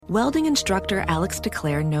Welding instructor Alex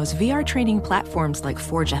DeClaire knows VR training platforms like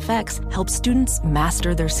Forge FX help students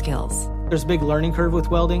master their skills. There's a big learning curve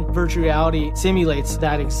with welding. Virtual reality simulates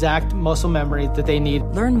that exact muscle memory that they need.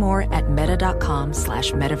 Learn more at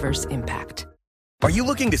meta.com/metaverseimpact. Are you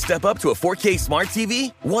looking to step up to a 4K smart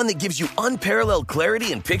TV? One that gives you unparalleled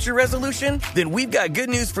clarity and picture resolution? Then we've got good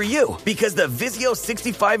news for you, because the Vizio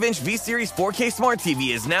 65-inch V-Series 4K smart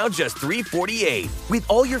TV is now just $348. With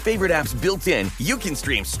all your favorite apps built in, you can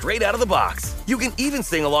stream straight out of the box. You can even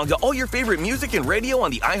sing along to all your favorite music and radio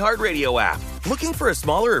on the iHeartRadio app. Looking for a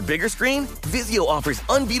smaller or bigger screen? Vizio offers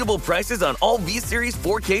unbeatable prices on all V-Series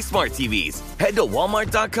 4K smart TVs. Head to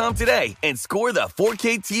Walmart.com today and score the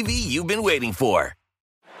 4K TV you've been waiting for.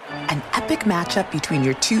 An epic matchup between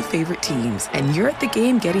your two favorite teams, and you're at the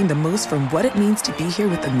game getting the most from what it means to be here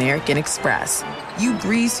with American Express. You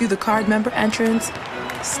breeze through the card member entrance,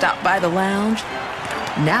 stop by the lounge.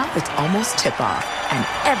 Now it's almost tip-off, and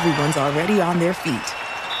everyone's already on their feet.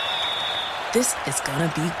 This is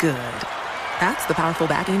gonna be good. That's the powerful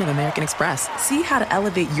backing of American Express. See how to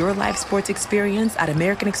elevate your live sports experience at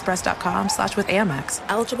americanexpress.com/withAmex.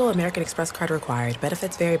 Eligible American Express card required.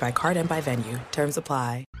 Benefits vary by card and by venue. Terms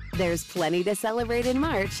apply. There's plenty to celebrate in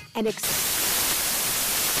March and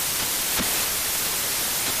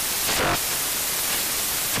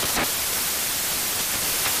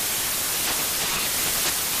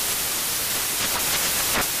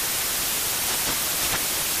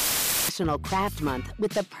Craft Month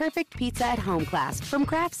with the perfect pizza at home class from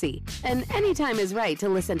Craftsy. And anytime is right to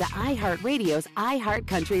listen to iHeartRadio's iHeart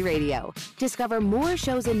Country Radio. Discover more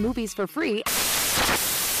shows and movies for free.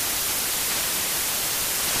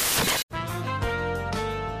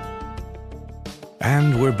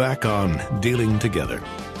 And we're back on Dealing Together,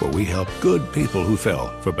 where we help good people who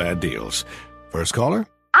fell for bad deals. First caller?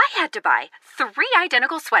 I had to buy 3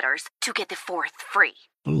 identical sweaters to get the 4th free.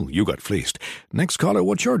 Ooh, you got fleeced. Next caller,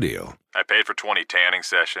 what's your deal? I paid for 20 tanning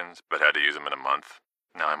sessions, but had to use them in a month.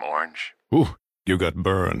 Now I'm orange. Ooh, you got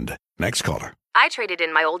burned. Next caller. I traded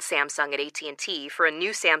in my old Samsung at AT&T for a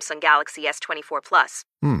new Samsung Galaxy S24 Plus.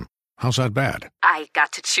 How's that bad? I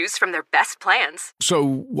got to choose from their best plans. So,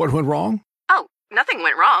 what went wrong? Oh, nothing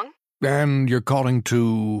went wrong. And you're calling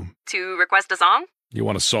to... To request a song? You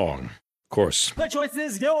want a song. Of course. The choice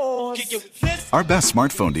is yours. Our best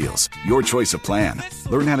smartphone deals. Your choice of plan.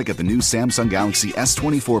 Learn how to get the new Samsung Galaxy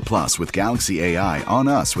S24 Plus with Galaxy AI on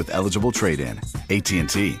us with eligible trade-in.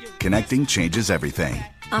 AT&T. Connecting changes everything.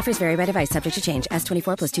 Offers vary by device. Subject to change.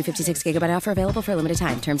 S24 plus 256 gigabyte offer available for a limited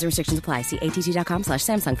time. Terms and restrictions apply. See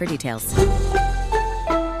att.com/Samsung for details.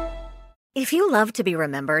 If you love to be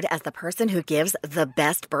remembered as the person who gives the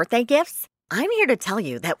best birthday gifts, I'm here to tell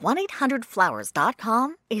you that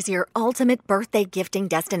 1-800-Flowers.com is your ultimate birthday gifting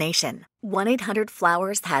destination.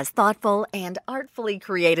 1-800-Flowers has thoughtful and artfully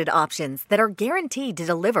created options that are guaranteed to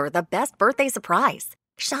deliver the best birthday surprise.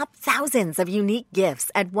 Shop thousands of unique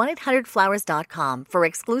gifts at 1-800-Flowers.com for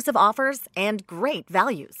exclusive offers and great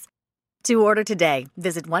values. To order today,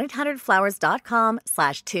 visit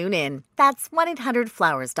 1-800-Flowers.com/tune-in. That's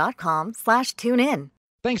 1-800-Flowers.com/tune-in.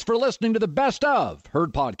 Thanks for listening to the Best of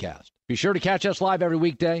Heard podcast. Be sure to catch us live every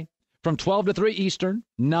weekday from 12 to 3 Eastern,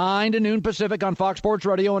 9 to noon Pacific on Fox Sports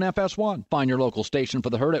Radio and FS1. Find your local station for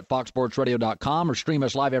The Herd at foxsportsradio.com or stream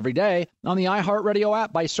us live every day on the iHeartRadio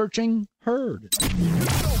app by searching Herd.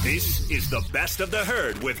 This is the Best of the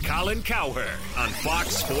Herd with Colin Cowherd on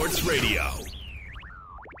Fox Sports Radio.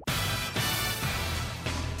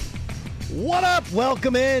 What up?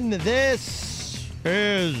 Welcome in. This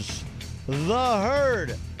is The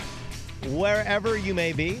Herd. Wherever you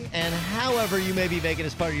may be and however you may be making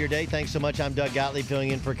this part of your day, thanks so much. I'm Doug Gottlieb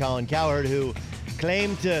filling in for Colin Cowherd, who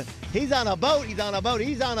claimed to, he's on a boat, he's on a boat,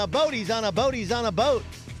 he's on a boat, he's on a boat, he's on a boat.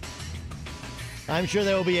 I'm sure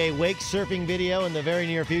there will be a wake surfing video in the very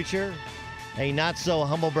near future. A not so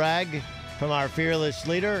humble brag from our fearless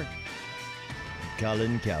leader,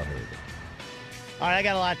 Colin Cowherd. All right, I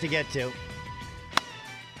got a lot to get to.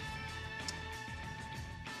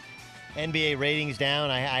 NBA ratings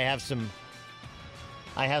down. I have some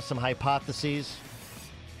hypotheses.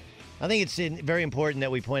 I think it's very important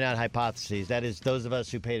that we point out hypotheses. That is, those of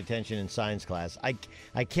us who paid attention in science class. I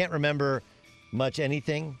can't remember much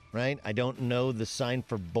anything, right? I don't know the sign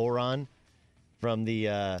for boron from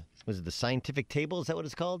the was it the scientific table? Is that what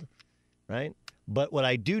it's called? Right? But what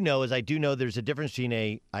I do know is there's a difference between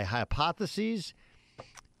a hypothesis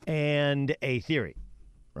and a theory.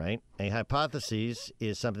 Right? A hypothesis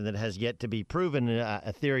is something that has yet to be proven.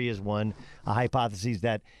 A theory is one. A hypothesis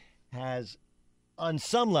that has, on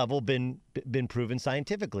some level, been proven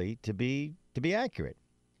scientifically to be accurate.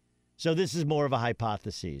 So this is more of a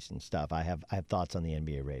hypothesis and stuff. I have thoughts on the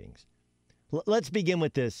NBA ratings. Let's begin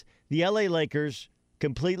with this. The LA Lakers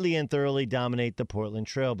completely and thoroughly dominate the Portland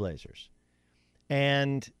Trailblazers.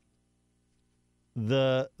 And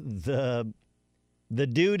the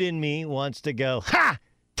dude in me wants to go, ha!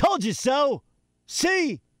 Told you so!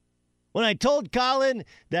 See? When I told Colin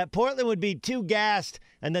that Portland would be too gassed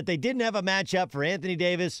and that they didn't have a matchup for Anthony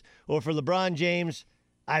Davis or for LeBron James,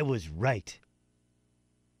 I was right.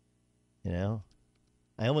 You know?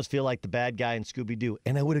 I almost feel like the bad guy in Scooby-Doo.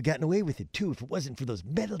 And I would have gotten away with it, too, if it wasn't for those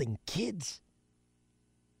meddling kids.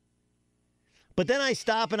 But then I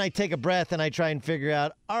stop and I take a breath and I try and figure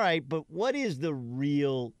out, all right, but what is the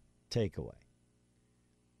real takeaway?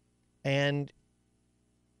 And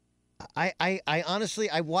I honestly,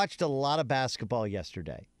 I watched a lot of basketball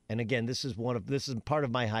yesterday. And again, this is part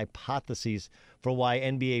of my hypotheses for why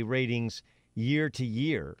NBA ratings year to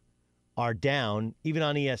year are down, even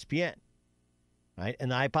on ESPN. Right?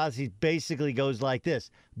 And the hypothesis basically goes like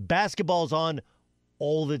this. Basketball's on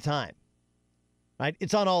all the time. Right?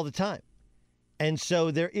 It's on all the time. And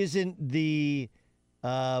so there isn't there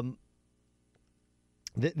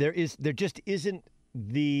just isn't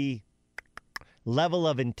the level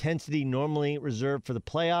of intensity normally reserved for the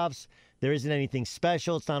playoffs. There isn't anything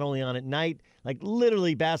special. It's not only on at night. Like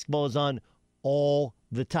literally basketball is on all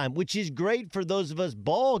the time, which is great for those of us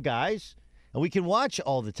ball guys, and we can watch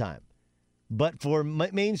all the time. But for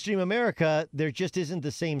mainstream America, there just isn't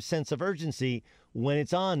the same sense of urgency when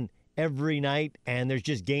it's on every night and there's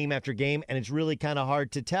just game after game, and it's really kind of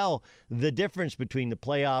hard to tell the difference between the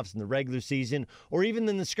playoffs and the regular season or even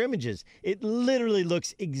in the scrimmages. It literally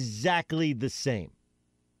looks exactly the same.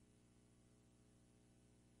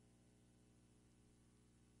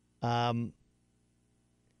 But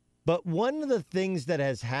one of the things that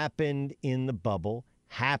has happened in the bubble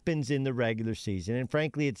happens in the regular season, and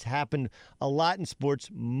frankly, it's happened a lot in sports,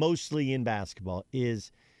 mostly in basketball,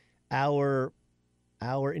 is our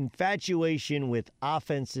infatuation with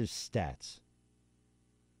offensive stats.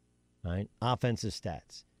 Right? Offensive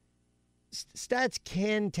stats. Stats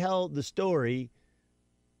can tell the story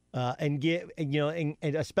and give, and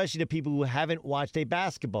especially to people who haven't watched a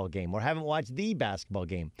basketball game or haven't watched the basketball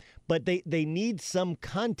game, but they need some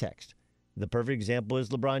context. The perfect example is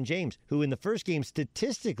LeBron James, who in the first game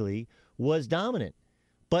statistically was dominant.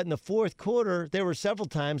 But in the fourth quarter, there were several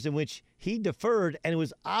times in which he deferred, and it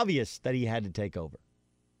was obvious that he had to take over.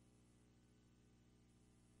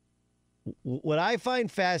 What I find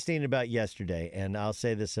fascinating about yesterday, and I'll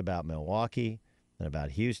say this about Milwaukee and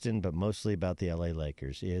about Houston, but mostly about the LA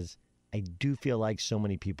Lakers, is I do feel like so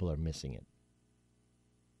many people are missing it.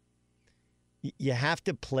 You have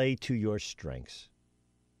to play to your strengths,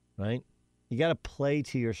 right? You got to play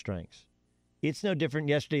to your strengths. It's no different.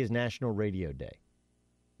 Yesterday is National Radio Day,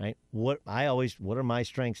 right? What are my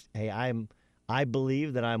strengths? Hey, I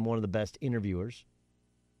believe that I'm one of the best interviewers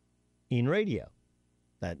in radio.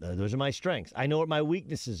 Those are my strengths. I know what my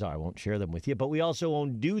weaknesses are. I won't share them with you, but we also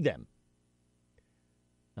won't do them.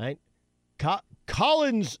 Right?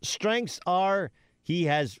 Colin's strengths are he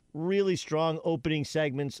has really strong opening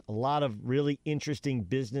segments, a lot of really interesting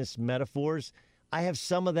business metaphors. I have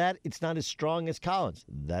some of that. It's not as strong as Colin's.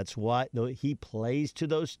 That's why he plays to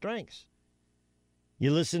those strengths.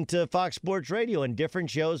 You listen to Fox Sports Radio, and different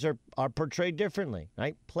shows are portrayed differently.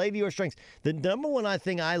 Right? Play to your strengths. The number one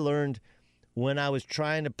thing I learned when I was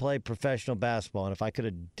trying to play professional basketball, and if I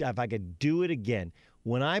could do it again,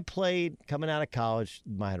 when I played coming out of college,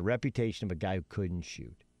 I had a reputation of a guy who couldn't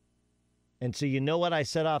shoot. And so you know what I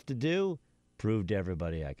set off to do? Prove to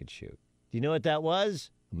everybody I could shoot. Do you know what that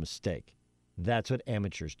was? A mistake. That's what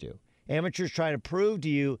amateurs do. Amateurs try to prove to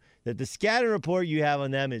you that the scouting report you have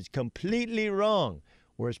on them is completely wrong.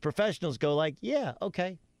 Whereas professionals go like, yeah,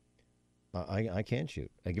 okay, I can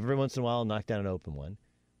shoot. Like every once in a while I'll knock down an open one.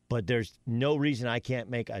 But there's no reason I can't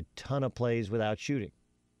make a ton of plays without shooting.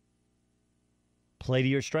 Play to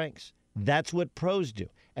your strengths. That's what pros do.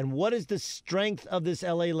 And what is the strength of this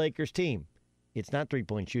LA Lakers team? It's not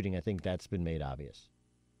three-point shooting. I think that's been made obvious.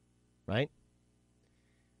 Right?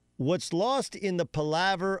 What's lost in the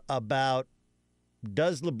palaver about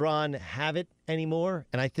does LeBron have it anymore?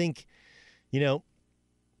 And I think, I'm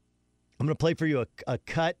going to play for you a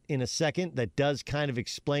cut in a second that does kind of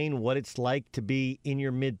explain what it's like to be in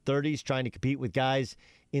your mid-30s trying to compete with guys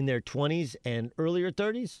in their 20s and earlier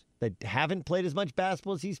 30s that haven't played as much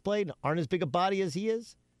basketball as he's played and aren't as big a body as he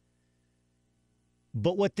is.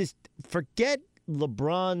 But forget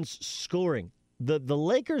LeBron's scoring. The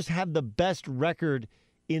Lakers have the best record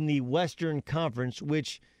in the Western Conference,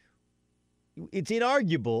 which it's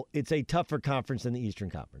inarguable it's a tougher conference than the Eastern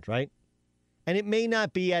Conference, right? And it may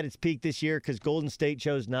not be at its peak this year because Golden State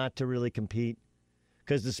chose not to really compete,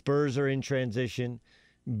 because the Spurs are in transition,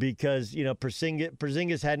 because,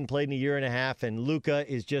 Porzingis hadn't played in a year and a half, and Luka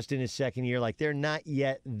is just in his second year. Like, they're not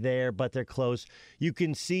yet there, but they're close. You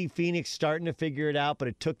can see Phoenix starting to figure it out, but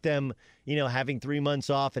it took them, having 3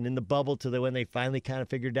 months off and in the bubble to when they finally kind of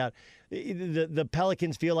figured it out. The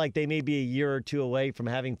Pelicans feel like they may be a year or two away from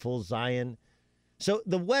having full Zion. So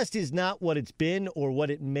the West is not what it's been or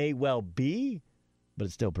what it may well be, but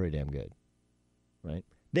it's still pretty damn good, right?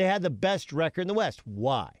 They had the best record in the West.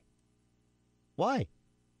 Why? The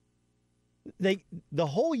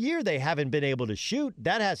whole year they haven't been able to shoot.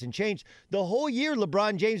 That hasn't changed. The whole year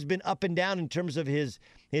LeBron James has been up and down in terms of his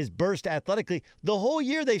burst athletically. The whole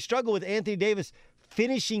year they struggle with Anthony Davis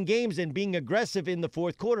finishing games and being aggressive in the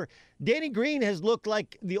fourth quarter. Danny Green has looked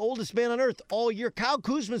like the oldest man on earth all year. Kyle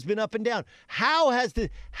Kuzma's been up and down.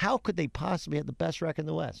 How could they possibly have the best record in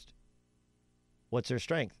the West? What's their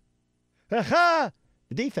strength? The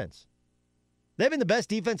defense. They've been the best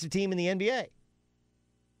defensive team in the NBA.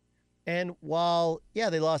 And while,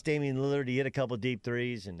 they lost Damian Lillard, he hit a couple deep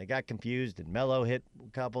threes, and they got confused, and Melo hit a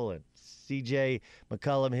couple, and CJ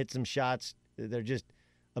McCollum hit some shots. They're just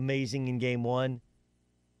amazing in game one.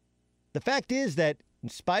 The fact is that in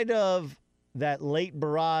spite of that late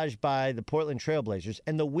barrage by the Portland Trailblazers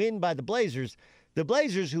and the win by the Blazers,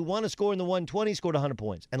 who want to score in the 120, scored 100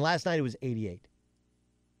 points. And last night it was 88.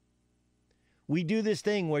 We do this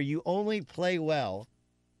thing where you only play well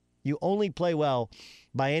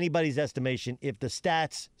by anybody's estimation if the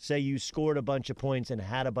stats say you scored a bunch of points and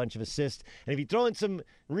had a bunch of assists. And if you throw in some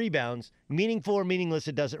rebounds, meaningful or meaningless,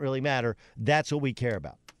 it doesn't really matter. That's what we care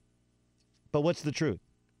about. But what's the truth?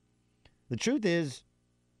 The truth is,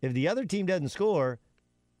 if the other team doesn't score,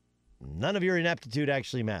 none of your ineptitude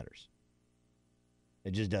actually matters.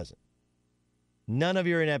 It just doesn't. None of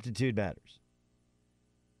your ineptitude matters.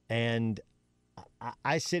 And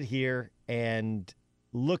I sit here and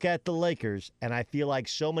look at the Lakers, and I feel like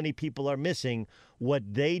so many people are missing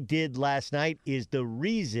what they did last night is the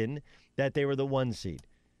reason that they were the 1 seed.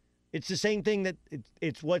 It's the same thing that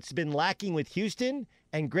it's what's been lacking with Houston.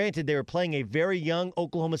 And granted, they were playing a very young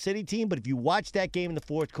Oklahoma City team, but if you watch that game in the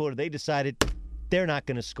fourth quarter, they decided they're not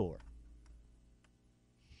going to score.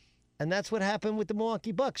 And that's what happened with the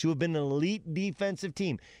Milwaukee Bucks, who have been an elite defensive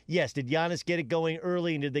team. Yes, did Giannis get it going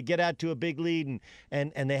early, and did they get out to a big lead,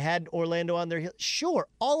 and they had Orlando on their heel? Sure,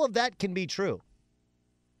 all of that can be true.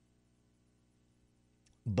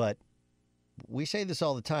 But we say this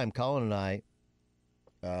all the time, Colin and I.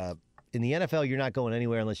 In the NFL, you're not going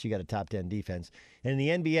anywhere unless you got a top 10 defense. And in the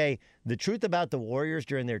NBA, the truth about the Warriors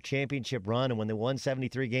during their championship run and when they won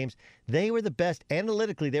 73 games, they were the best,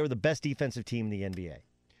 analytically, they were the best defensive team in the NBA.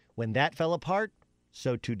 When that fell apart,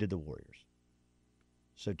 so too did the Warriors.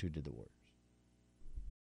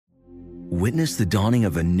 Witness the dawning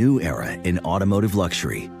of a new era in automotive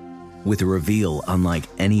luxury with a reveal unlike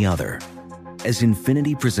any other as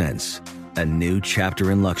Infiniti presents a new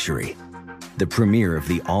chapter in luxury. The premiere of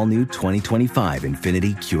the all-new 2025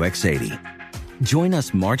 Infiniti QX80. Join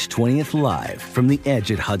us March 20th live from the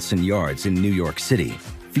Edge at Hudson Yards in New York City,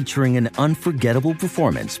 featuring an unforgettable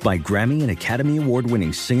performance by Grammy and Academy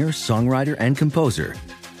Award-winning singer, songwriter, and composer,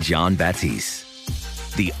 Jon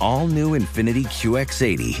Batiste. The all-new Infiniti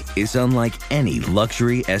QX80 is unlike any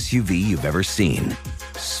luxury SUV you've ever seen.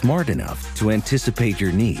 Smart enough to anticipate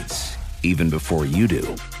your needs, even before you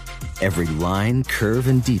do. Every line, curve,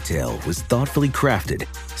 and detail was thoughtfully crafted,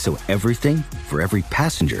 so everything for every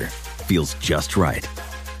passenger feels just right.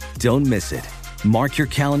 Don't miss it. Mark your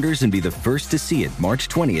calendars and be the first to see it March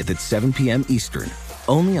 20th at 7 p.m. Eastern,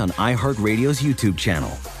 only on iHeartRadio's YouTube channel.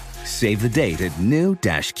 Save the date at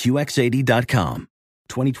new-QX80.com.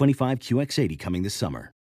 2025 QX80 coming this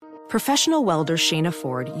summer. Professional welder Shayna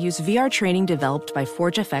Ford used VR training developed by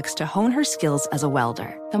ForgeFX to hone her skills as a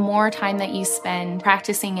welder. The more time that you spend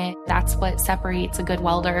practicing it, that's what separates a good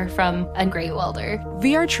welder from a great welder.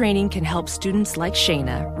 VR training can help students like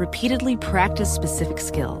Shayna repeatedly practice specific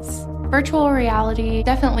skills. Virtual reality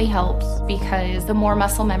definitely helps because the more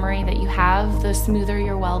muscle memory that you have, the smoother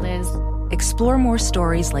your weld is. Explore more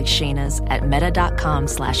stories like Shayna's at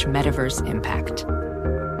meta.com/metaverseimpact.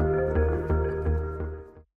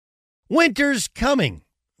 Winter's coming.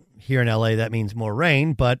 Here in LA, that means more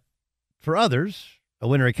rain, but for others, a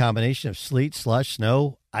wintry combination of sleet, slush,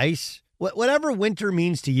 snow, ice, whatever winter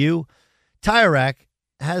means to you, Tire Rack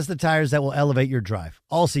has the tires that will elevate your drive.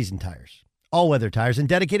 All-season tires, all-weather tires, and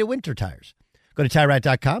dedicated winter tires. Go to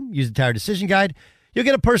TireRack.com, use the Tire Decision Guide. You'll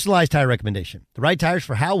get a personalized tire recommendation. The right tires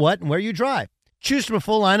for how, what, and where you drive. Choose from a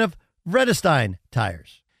full line of Vredestein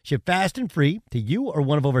tires. Ship fast and free to you or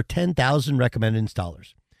one of over 10,000 recommended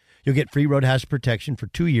installers. You'll get free road hazard protection for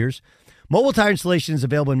 2 years. Mobile tire installation is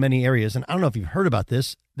available in many areas, and I don't know if you've heard about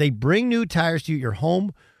this. They bring new tires to your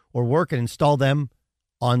home or work and install them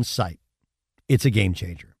on site. It's a game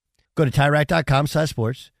changer. Go to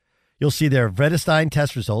TireRack.com/sports. You'll see their Vredestein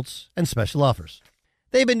test results and special offers.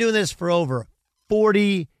 They've been doing this for over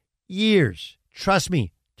 40 years. Trust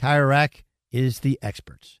me, Tire Rack is the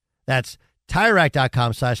experts. That's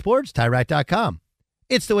TireRack.com/sports, TireRack.com.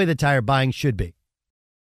 It's the way the tire buying should be.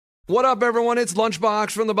 What up, everyone? It's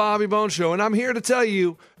Lunchbox from the Bobby Bones Show, and I'm here to tell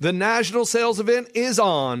you the national sales event is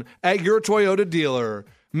on at your Toyota dealer,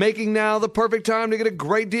 making now the perfect time to get a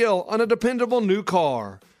great deal on a dependable new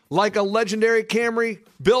car. Like a legendary Camry,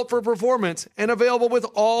 built for performance and available with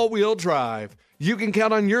all-wheel drive. You can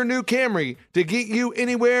count on your new Camry to get you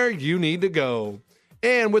anywhere you need to go.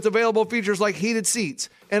 And with available features like heated seats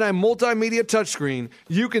and a multimedia touchscreen,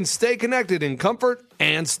 you can stay connected in comfort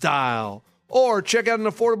and style. Or check out an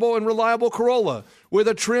affordable and reliable Corolla with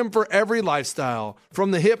a trim for every lifestyle.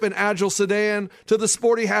 From the hip and agile sedan to the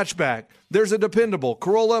sporty hatchback, there's a dependable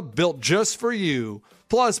Corolla built just for you.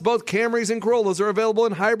 Plus, both Camrys and Corollas are available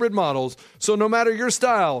in hybrid models, so no matter your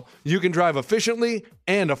style, you can drive efficiently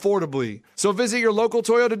and affordably. So visit your local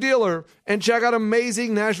Toyota dealer and check out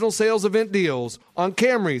amazing national sales event deals on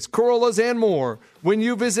Camrys, Corollas, and more when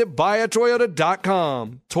you visit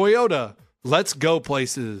buyatoyota.com. Toyota, let's go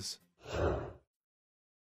places.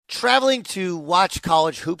 Traveling to watch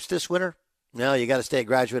college hoops this winter? No, you got to stay at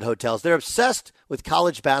Graduate Hotels. They're obsessed with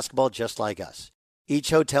college basketball just like us. Each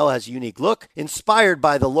hotel has a unique look, inspired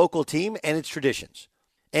by the local team and its traditions.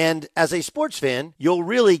 And as a sports fan, you'll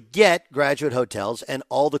really get Graduate Hotels and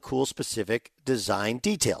all the cool specific design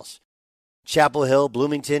details. Chapel Hill,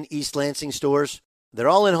 Bloomington, East Lansing stores, they're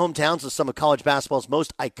all in hometowns of some of college basketball's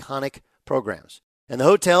most iconic programs. And the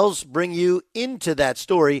hotels bring you into that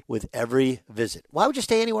story with every visit. Why would you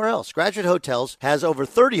stay anywhere else? Graduate Hotels has over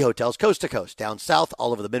 30 hotels coast to coast, down south,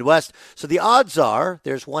 all over the Midwest. So the odds are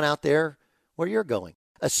there's one out there where you're going,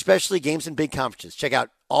 especially games and big conferences. Check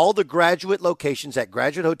out all the Graduate locations at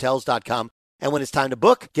graduatehotels.com. And when it's time to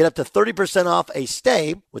book, get up to 30% off a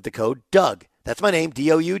stay with the code DOUG. That's my name,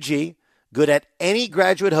 D-O-U-G. Good at any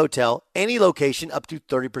Graduate hotel, any location, up to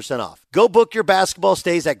 30% off. Go book your basketball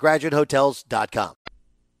stays at graduatehotels.com.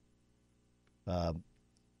 All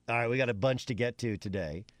right, we got a bunch to get to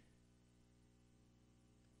today.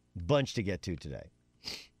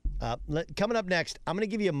 Coming up next, I'm going to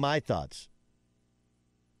give you my thoughts.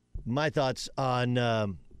 My thoughts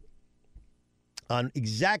on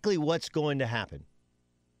exactly what's going to happen.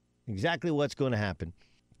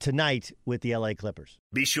 Tonight with the LA Clippers.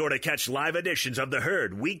 Be sure to catch live editions of The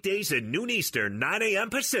Herd weekdays at noon Eastern, 9 a.m.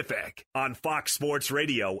 Pacific on Fox Sports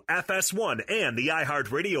Radio, FS1, and the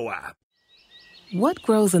iHeartRadio app. What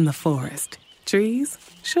grows in the forest? Trees?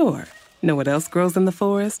 Sure. Know what else grows in the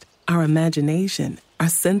forest? Our imagination, our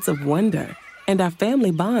sense of wonder, and our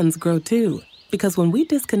family bonds grow too. Because when we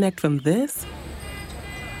disconnect from this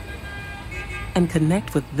and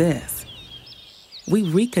connect with this, we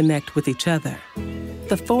reconnect with each other.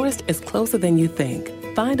 The forest is closer than you think.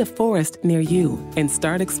 Find a forest near you and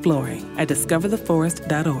start exploring at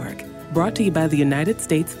discovertheforest.org. Brought to you by the United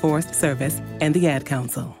States Forest Service and the Ad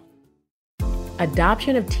Council.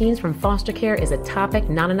 Adoption of teens from foster care is a topic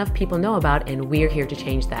not enough people know about, and we're here to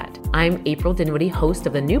change that. I'm April Dinwiddie, host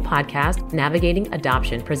of the new podcast, Navigating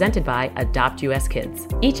Adoption, presented by Adopt US Kids.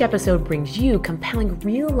 Each episode brings you compelling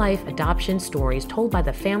real-life adoption stories told by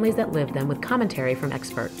the families that live them with commentary from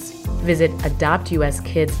experts. Visit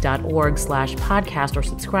adoptuskids.org/podcast or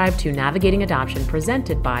subscribe to Navigating Adoption,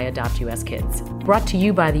 presented by Adopt US Kids. Brought to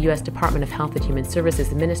you by the U.S. Department of Health and Human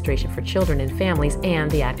Services Administration for Children and Families and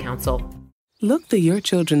the Ad Council. Look through your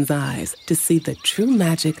children's eyes to see the true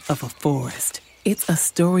magic of a forest. It's a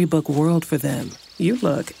storybook world for them. You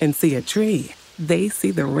look and see a tree. They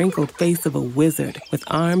see the wrinkled face of a wizard with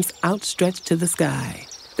arms outstretched to the sky.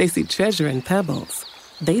 They see treasure in pebbles.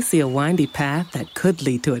 They see a windy path that could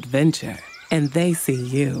lead to adventure. And they see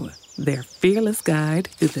you, their fearless guide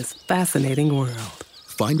through this fascinating world.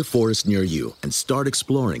 Find a forest near you and start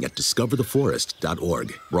exploring at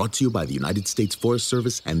discovertheforest.org. Brought to you by the United States Forest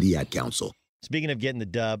Service and the Ad Council. Speaking of getting the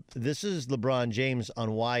dub, this is LeBron James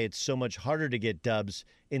on why it's so much harder to get dubs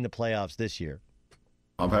in the playoffs this year.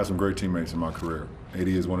 I've had some great teammates in my career. AD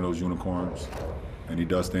is one of those unicorns, and he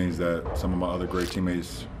does things that some of my other great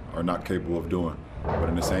teammates are not capable of doing. But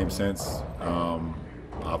in the same sense,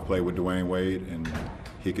 I've played with Dwayne Wade, and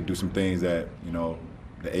he could do some things that,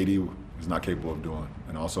 the AD is not capable of doing.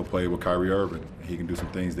 And I also played with Kyrie Irving. He can do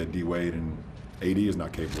some things that D Wade and AD is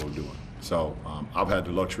not capable of doing. So I've had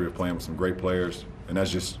the luxury of playing with some great players, and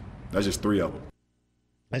that's just 3 of them.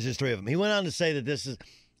 That's just 3 of them. He went on to say that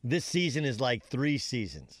this season is like 3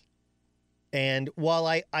 seasons. And while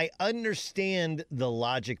I understand the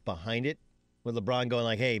logic behind it, with LeBron going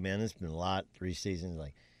like, hey, man, it's been a lot, 3 seasons.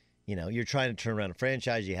 Like, you're trying to turn around a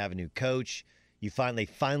franchise. You have a new coach. They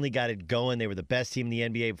finally got it going. They were the best team in the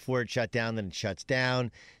NBA before it shut down. Then it shuts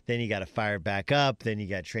down. Then you got to fire it back up. Then you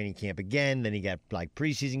got training camp again. Then you got like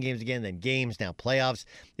preseason games again. Then games, now playoffs.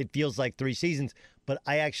 It feels like 3 seasons. But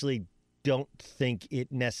I actually don't think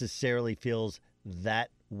it necessarily feels that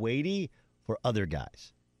weighty for other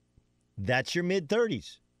guys. That's your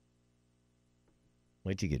mid-30s.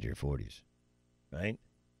 Wait till you get to your 40s, right?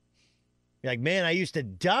 You're like, man, I used to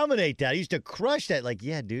dominate that. I used to crush that. Like,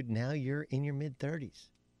 yeah, dude, now you're in your mid-30s.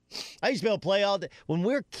 I used to be able to play all day. When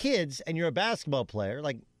we're kids and you're a basketball player,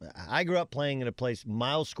 like I grew up playing in a place,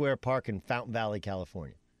 Miles Square Park in Fountain Valley,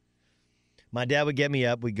 California. My dad would get me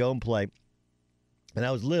up. We'd go and play. And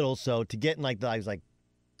I was little, so to get in I was like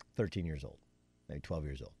 13 years old, maybe 12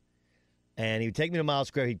 years old. And he would take me to Miles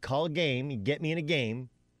Square. He'd call a game. He'd get me in a game.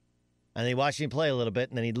 And he'd watch me play a little bit.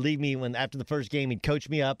 And then he'd leave me after the first game, he'd coach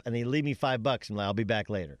me up. And he'd leave me $5. And I'll be back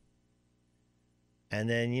later. And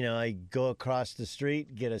then, I'd go across the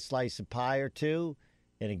street, get a slice of pie or two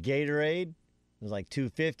and a Gatorade. It was like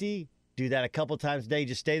 $2.50. Do that a couple times a day.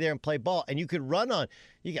 Just stay there and play ball. And you could run on,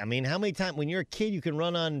 how many times when you're a kid, you can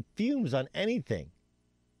run on fumes on anything.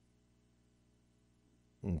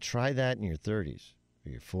 And try that in your 30s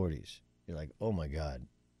or your 40s. You're like, oh, my God,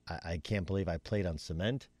 I can't believe I played on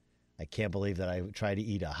cement. I can't believe that I tried to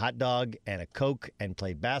eat a hot dog and a Coke and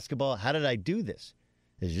play basketball. How did I do this?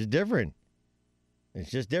 It's just different.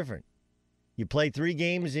 It's just different. You play 3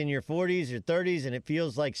 games in your 40s, your 30s, and it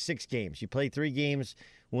feels like 6 games. You play 3 games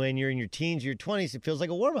when you're in your teens, your 20s, it feels like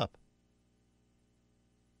a warm-up.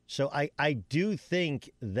 So I do think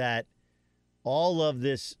that all of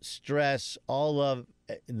this stress, all of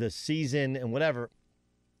the season and whatever,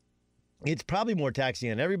 it's probably more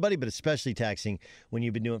taxing on everybody, but especially taxing when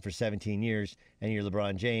you've been doing it for 17 years and you're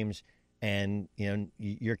LeBron James and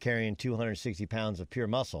you're carrying 260 pounds of pure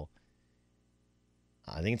muscle.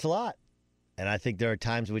 I think it's a lot. And I think there are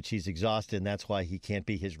times in which he's exhausted, and that's why he can't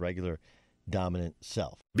be his regular dominant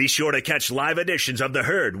self. Be sure to catch live editions of The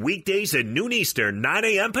Herd weekdays at noon Eastern, 9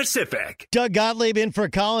 a.m. Pacific. Doug Gottlieb in for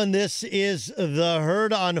Colin. This is The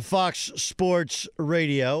Herd on Fox Sports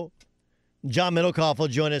Radio. John Middlecoff will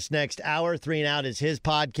join us next hour. 3 and Out is his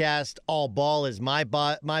podcast. All Ball is my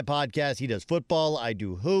podcast. He does football. I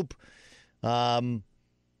do hoop. You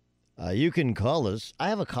can call us. I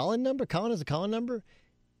have a call-in number. Colin has a call-in number.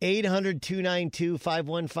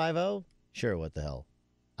 800-292-5150. Sure, what the hell?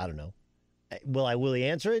 I don't know. Will he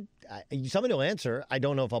answer it? Somebody will answer. I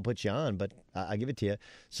don't know if I'll put you on, but I'll give it to you.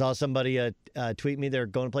 Saw somebody tweet me they're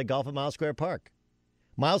going to play golf at Miles Square Park.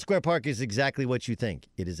 Miles Square Park is exactly what you think.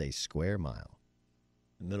 It is a square mile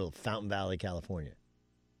in the middle of Fountain Valley, California.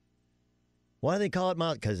 Why do they call it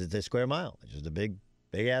Miles? Because it's a square mile. It's just a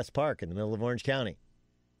big-ass park in the middle of Orange County.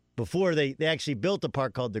 Before they actually built a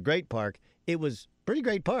park called the Great Park, it was a pretty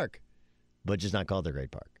great park, but just not called the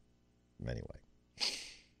Great Park. Anyway.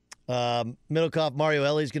 Middlecoff, Mario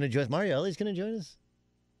Ellie's going to join us. Mario Ellie's going to join us?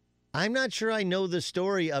 I'm not sure I know the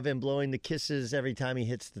story of him blowing the kisses every time he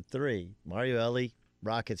hits the 3. Mario Ellie,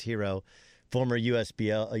 Rockets hero, former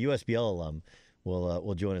USBL alum,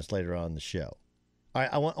 will join us later on in the show. All right,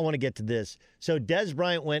 I want to get to this. So Des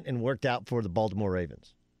Bryant went and worked out for the Baltimore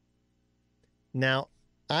Ravens. Now,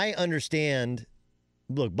 I understand,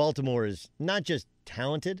 look, Baltimore is not just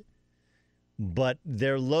talented, but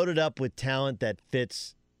they're loaded up with talent that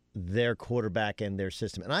fits their quarterback and their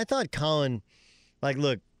system. And I thought Colin,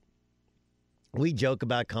 look, we joke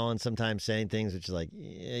about Colin sometimes saying things which is like,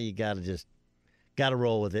 yeah, you got to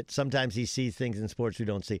roll with it. Sometimes he sees things in sports we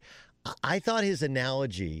don't see. I thought his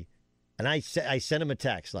analogy, and I sent him a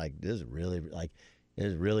text this is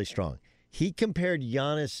really strong. He compared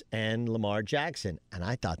Giannis and Lamar Jackson, and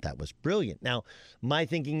I thought that was brilliant. Now, my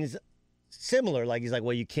thinking is similar. He's like,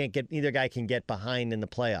 well, neither guy can get behind in the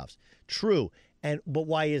playoffs. True. But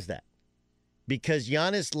why is that? Because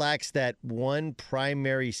Giannis lacks that one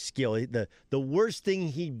primary skill. The worst thing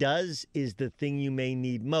he does is the thing you may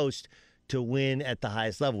need most to win at the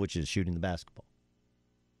highest level, which is shooting the basketball.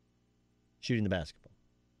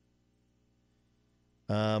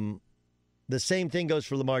 The same thing goes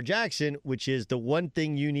for Lamar Jackson, which is the one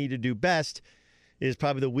thing you need to do best is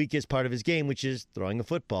probably the weakest part of his game, which is throwing a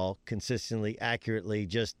football consistently, accurately.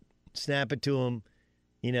 Just snap it to him,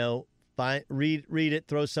 read it,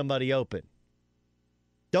 throw somebody open.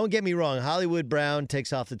 Don't get me wrong. Hollywood Brown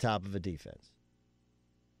takes off the top of a defense.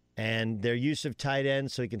 And their use of tight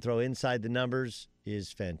ends so he can throw inside the numbers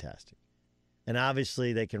is fantastic. And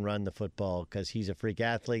obviously they can run the football because he's a freak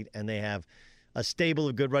athlete, and they have a stable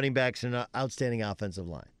of good running backs and an outstanding offensive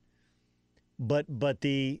line. But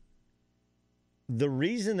the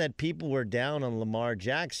reason that people were down on Lamar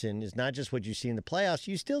Jackson is not just what you see in the playoffs.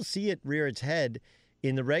 You still see it rear its head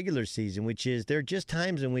in the regular season, which is there are just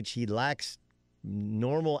times in which he lacks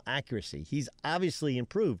normal accuracy. He's obviously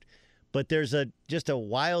improved, but there's just a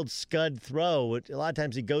wild scud throw. A lot of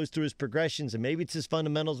times he goes through his progressions, and maybe it's his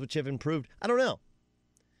fundamentals which have improved. I don't know.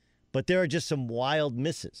 But there are just some wild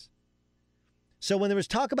misses. So when there was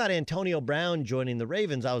talk about Antonio Brown joining the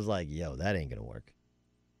Ravens, I was like, yo, that ain't going to work.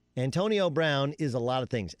 Antonio Brown is a lot of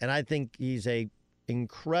things, and I think he's a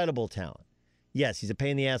incredible talent. Yes, he's a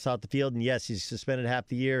pain in the ass off the field, and yes, he's suspended half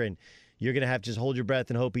the year, and you're going to have to just hold your breath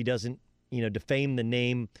and hope he doesn't, defame the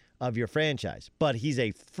name of your franchise. But he's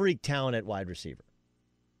a freak talent at wide receiver.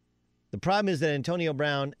 The problem is that Antonio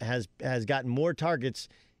Brown has gotten more targets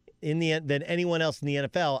than anyone else in the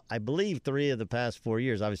NFL. I believe 3 of the past 4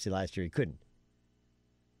 years. Obviously, last year he couldn't.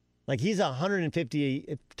 Like, he's a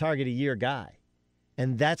 150 target a year guy,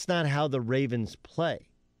 and that's not how the Ravens play.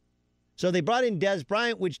 So they brought in Dez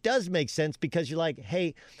Bryant, which does make sense because you're like,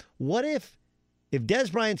 hey, what if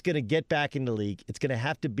Dez Bryant's going to get back in the league, it's going to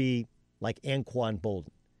have to be like Anquan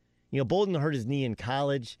Bolden. Bolden hurt his knee in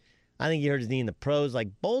college. I think he hurt his knee in the pros. Like,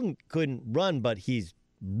 Bolden couldn't run, but he's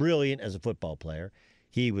brilliant as a football player.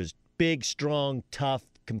 He was big, strong, tough,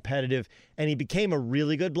 competitive, and he became a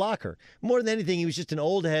really good blocker. More than anything, he was just an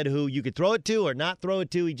old head who you could throw it to or not throw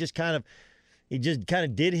it to. He just kind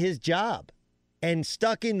of did his job and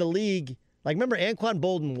stuck in the league. Like, remember, Anquan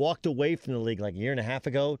Bolden walked away from the league like a year and a half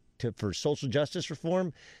ago for social justice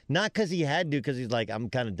reform, not because he had to, because he's like, I'm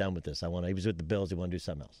kind of done with this. He was with the Bills. He wanted to do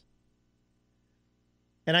something else.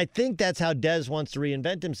 And I think that's how Dez wants to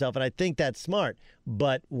reinvent himself, and I think that's smart.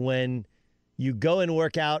 But when you go and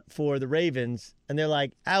work out for the Ravens, and they're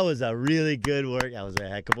like, that was a really good work. That was a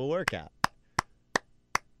heck of a workout.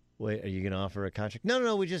 Wait, are you going to offer a contract?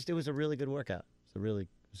 No. It was a really good workout. It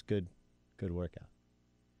was good workout.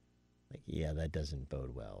 Like, yeah, that doesn't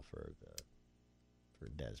bode well for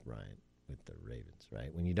Dez Bryant with the Ravens,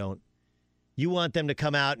 right? When you want them to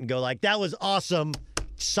come out and go like, that was awesome,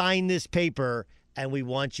 sign this paper, and we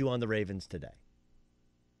want you on the Ravens today.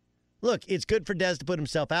 Look, it's good for Dez to put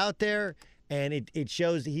himself out there, and it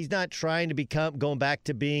shows that he's not trying to going back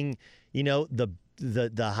to being,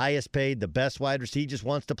 the highest paid, the best wide receiver. He just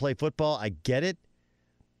wants to play football. I get it,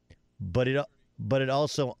 but it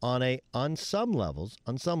also on some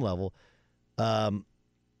level,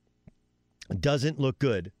 doesn't look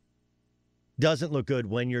good. Doesn't look good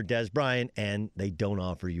when you're Dez Bryant and they don't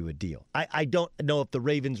offer you a deal. I don't know if the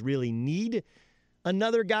Ravens really need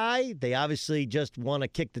another guy. They obviously just want to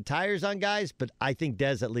kick the tires on guys, but I think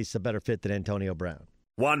Dez at least a better fit than Antonio Brown.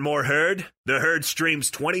 Want more Herd? The Herd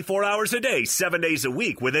streams 24 hours a day, 7 days a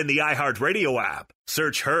week within the iHeartRadio app.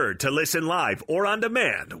 Search Herd to listen live or on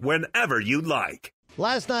demand whenever you'd like.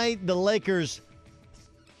 Last night, the Lakers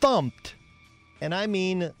thumped, and I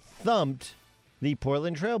mean thumped, the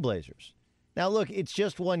Portland Trailblazers. Now, look, it's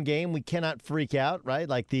just one game. We cannot freak out, right?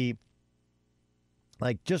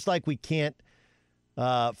 Just like we can't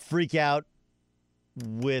freak out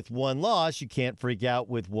with one loss, you can't freak out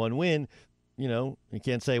with one win. You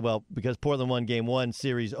can't say, well, because Portland won game 1,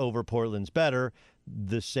 series over, Portland's better.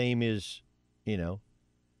 The same is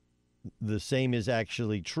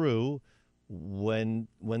actually true when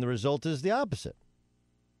the result is the opposite.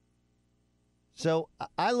 So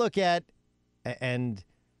I look at, and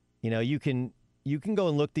you can go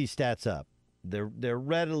and look these stats up. They're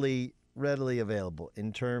readily available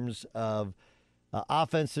in terms of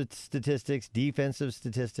offensive statistics, defensive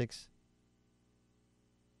statistics.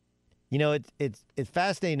 It's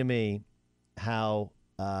fascinating to me how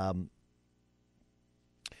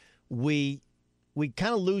we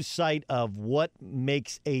kind of lose sight of what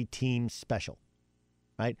makes a team special,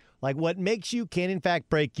 right? Like, what makes you can in fact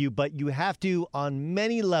break you, but you have to, on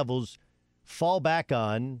many levels, fall back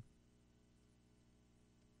on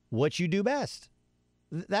what you do best.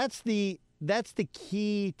 That's the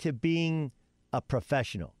key to being a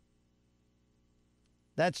professional.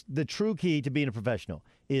 That's the true key to being a professional,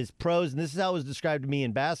 is pros, and this is how it was described to me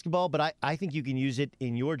in basketball, but I think you can use it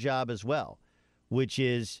in your job as well, which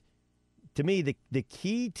is, to me, the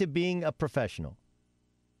key to being a professional.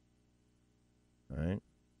 All right?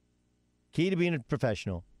 Key to being a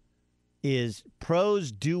professional is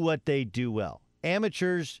pros do what they do well.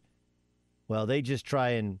 Amateurs, well, they just try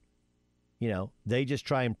and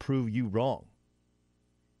prove you wrong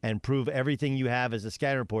and prove everything you have as a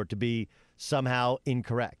scouting report to be somehow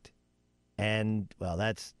incorrect. And, well,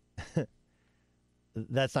 that's not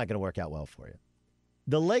going to work out well for you.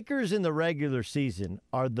 The Lakers in the regular season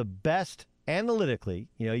are the best analytically.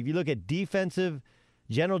 If you look at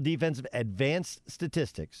general defensive advanced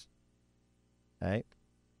statistics, right?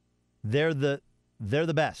 They're the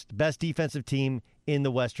best defensive team in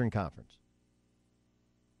the Western Conference.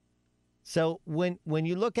 So when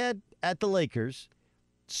you look at the Lakers,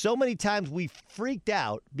 so many times we freaked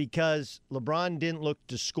out because LeBron didn't look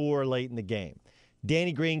to score late in the game.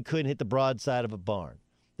 Danny Green couldn't hit the broadside of a barn.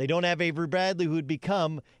 They don't have Avery Bradley, who had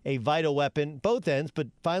become a vital weapon, both ends, but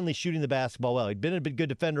finally shooting the basketball well. He'd been a good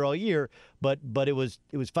defender all year, but it was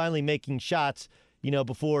finally making shots,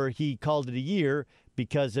 before he called it a year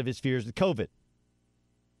because of his fears with COVID.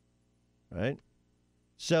 Right?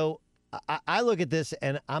 So I look at this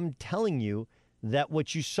and I'm telling you that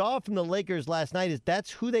what you saw from the Lakers last night is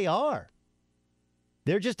that's who they are.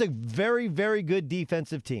 They're just a very, very good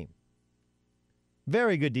defensive team.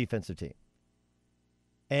 Very good defensive team.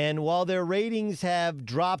 And while their ratings have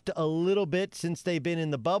dropped a little bit since they've been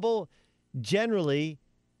in the bubble, generally,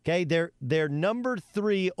 okay, they're number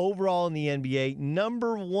 3 overall in the NBA,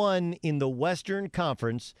 number 1 in the Western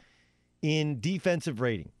Conference in defensive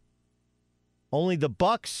rating. Only the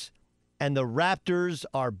Bucks and the Raptors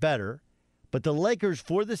are better, but the Lakers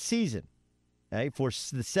for the season, okay, for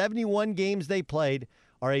the 71 games they played,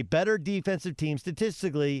 are a better defensive team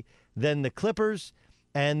statistically than the Clippers.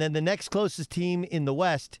 And then the next closest team in the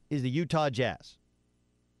West is the Utah Jazz.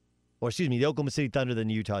 Or, the Oklahoma City Thunder than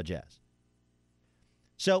the Utah Jazz.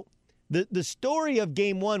 So, the story of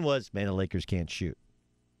Game 1 was, man, the Lakers can't shoot.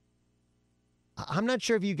 I'm not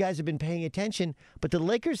sure if you guys have been paying attention, but the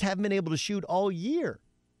Lakers haven't been able to shoot all year.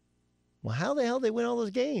 Well, how the hell did they win all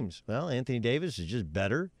those games? Well, Anthony Davis is just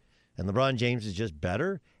better, and LeBron James is just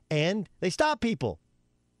better, and they stop people.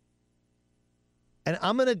 And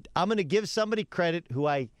I'm gonna give somebody credit who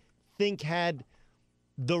I think had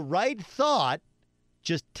the right thought,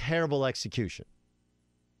 just terrible execution.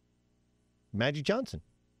 Magic Johnson.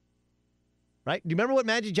 Right? Do you remember what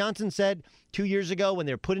Magic Johnson said 2 years ago when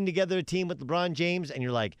they were putting together a team with LeBron James? And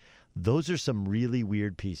you're like, those are some really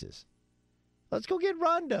weird pieces. Let's go get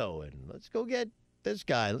Rondo and let's go get this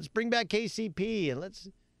guy. Let's bring back KCP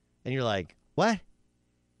and you're like, what?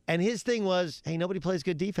 And his thing was, hey, nobody plays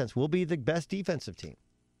good defense. We'll be the best defensive team.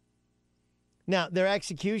 Now, their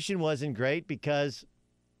execution wasn't great because,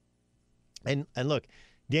 and look,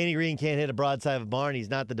 Danny Green can't hit a broadside of a barn. He's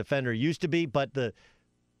not the defender he used to be, but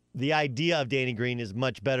the idea of Danny Green is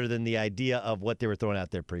much better than the idea of what they were throwing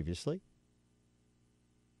out there previously.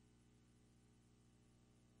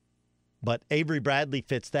 But Avery Bradley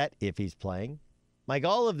fits that if he's playing. Mike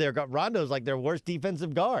Olive Rondo's like their worst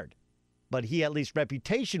defensive guard. But he, at least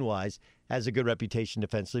reputation-wise, has a good reputation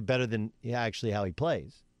defensively, better than actually how he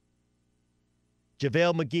plays.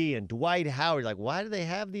 JaVale McGee and Dwight Howard, like, why do they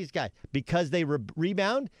have these guys? Because they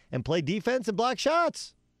rebound and play defense and block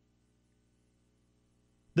shots.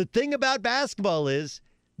 The thing about basketball is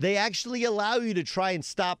they actually allow you to try and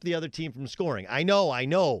stop the other team from scoring. I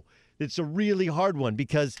know. It's a really hard one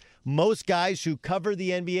because most guys who cover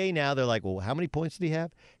the NBA now, they're like, well, how many points did he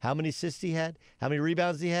have? How many assists he had? How many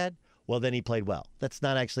rebounds he had? Well, then he played well. That's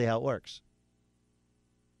not actually how it works.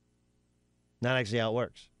 Not actually how it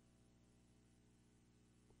works.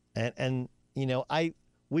 And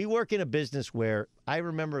we work in a business where I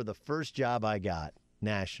remember the first job I got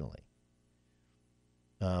nationally.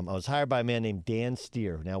 I was hired by a man named Dan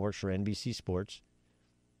Steer, who now works for NBC Sports.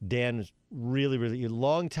 Dan was really a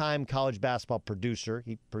long-time college basketball producer.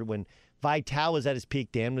 When Vitale was at his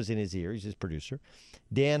peak, Dan was in his ear. He's his producer.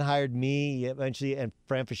 Dan hired me eventually and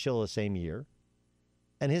Fran Fraschilla the same year.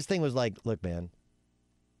 And his thing was like, look, man,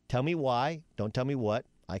 tell me why. Don't tell me what.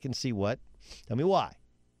 I can see what. Tell me why.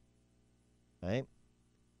 Right?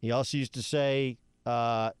 He also used to say,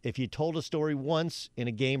 if you told a story once in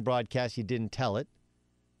a game broadcast, you didn't tell it.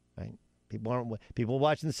 Right? People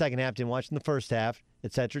watching the second half didn't watch in the first half,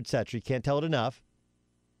 et cetera, et cetera. You can't tell it enough.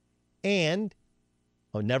 And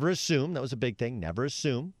never assume. That was a big thing. Never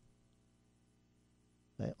assume.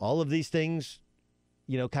 Right? All of these things,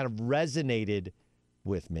 kind of resonated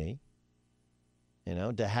with me.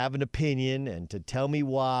 To have an opinion and to tell me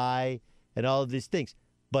why and all of these things.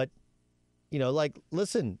 But,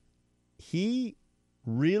 listen, he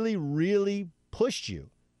really, really pushed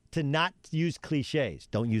you to not use cliches.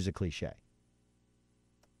 Don't use a cliche.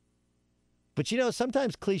 But,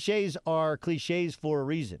 sometimes cliches are cliches for a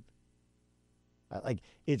reason.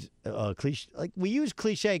 It's cliche. Like we use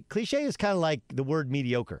cliche. Cliche is kind of like the word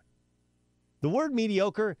mediocre. The word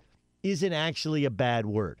mediocre isn't actually a bad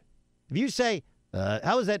word. If you say,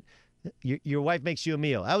 how is that? Your wife makes you a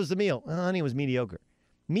meal. How was the meal? Oh, honey, it was mediocre.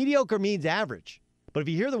 Mediocre means average. But if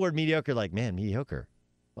you hear the word mediocre, like, man, mediocre.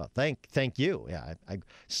 Well, thank you. Yeah, I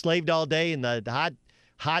slaved all day in the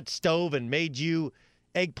hot stove and made you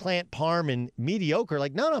eggplant parm and mediocre.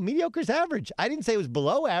 Like, no, mediocre's average. I didn't say it was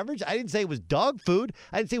below average. I didn't say it was dog food.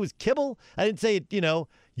 I didn't say it was kibble. I didn't say it, you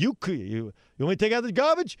want to take out the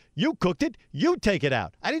garbage? You cooked it. You take it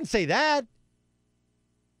out. I didn't say that.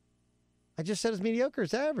 I just said it's mediocre.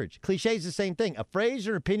 It's average. Cliche is the same thing. A phrase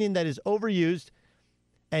or opinion that is overused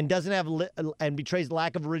and doesn't have and betrays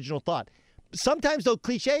lack of original thought. Sometimes, though,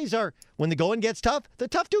 cliches are when the going gets tough, the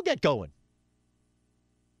tough do get going.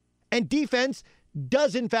 And defense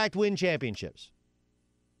does, in fact, win championships.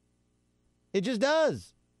 It just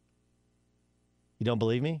does. You don't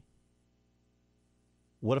believe me?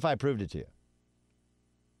 What if I proved it to you?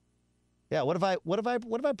 Yeah, what if I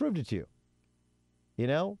proved it to you? You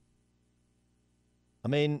know? I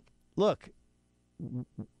mean, look,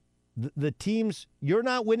 the teams, you're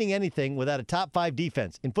not winning anything without a top 5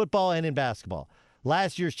 defense in football and in basketball.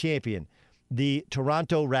 Last year's champion, the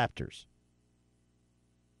Toronto Raptors.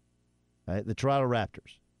 Right, the Toronto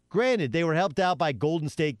Raptors. Granted, they were helped out by Golden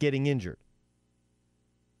State getting injured.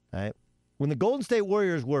 Right? When the Golden State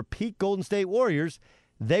Warriors were peak Golden State Warriors,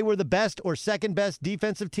 they were the best or second best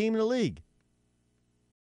defensive team in the league.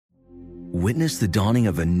 Witness the dawning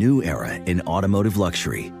of a new era in automotive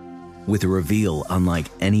luxury with a reveal unlike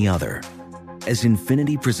any other as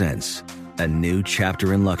Infiniti presents a new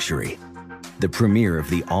chapter in luxury, the premiere of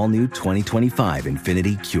the all-new 2025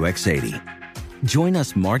 Infiniti QX80. Join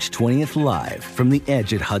us March 20th live from the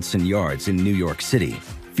Edge at Hudson Yards in New York City,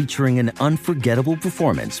 featuring an unforgettable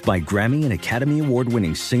performance by Grammy and Academy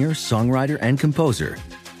Award-winning singer, songwriter, and composer,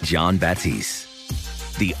 Jon Batiste.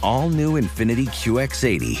 The all-new Infiniti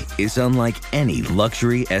QX80 is unlike any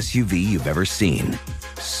luxury SUV you've ever seen.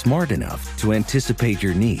 Smart enough to anticipate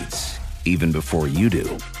your needs, even before you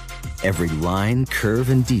do. Every line, curve,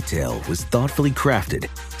 and detail was thoughtfully crafted,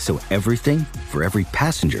 so everything for every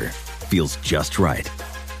passenger feels just right.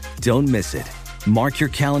 Don't miss it. Mark your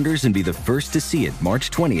calendars and be the first to see it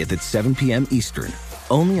March 20th at 7 p.m. Eastern,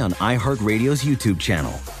 only on iHeartRadio's YouTube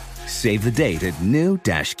channel. Save the date at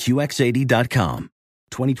new-QX80.com.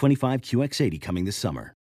 2025 QX80 coming this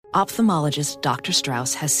summer. Ophthalmologist Dr.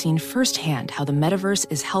 Strauss has seen firsthand how the metaverse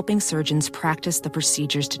is helping surgeons practice the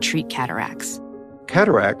procedures to treat cataracts.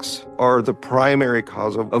 Cataracts are the primary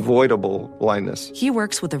cause of avoidable blindness. He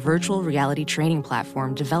works with a virtual reality training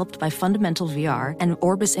platform developed by Fundamental VR and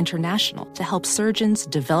Orbis International to help surgeons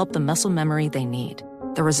develop the muscle memory they need.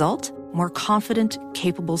 The result? More confident,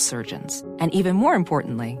 capable surgeons. And even more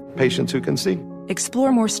importantly, patients who can see.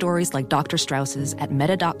 Explore more stories like Dr. Strauss's at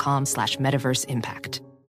meta.com/metaverse impact.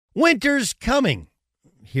 Winter's coming.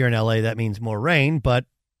 Here in LA, that means more rain, but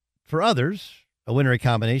for others, a wintry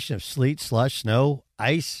combination of sleet, slush, snow,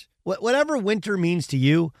 ice, whatever winter means to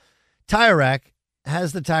you, Tire Rack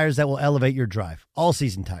has the tires that will elevate your drive.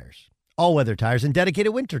 All-season tires, all-weather tires, and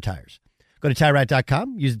dedicated winter tires. Go to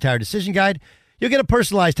TireRack.com, use the Tire Decision Guide. You'll get a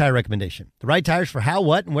personalized tire recommendation. The right tires for how,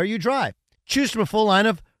 what, and where you drive. Choose from a full line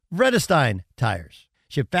of Vredestein tires.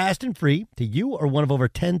 Ship fast and free to you or one of over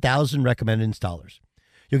 10,000 recommended installers.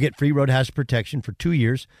 You'll get free road hazard protection for 2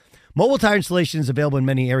 years. Mobile tire installation is available in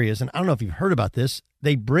many areas, and I don't know if you've heard about this.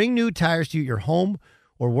 They bring new tires to your home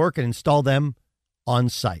or work and install them on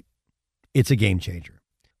site. It's a game changer.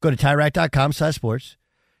 Go to TireRack.com/sports.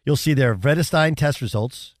 You'll see their Vredestein test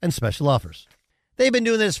results and special offers. They've been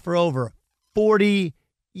doing this for over 40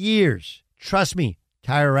 years. Trust me,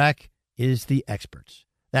 Tire Rack is the experts.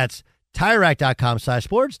 That's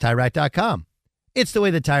TireRack.com/sports, TireRack.com. It's the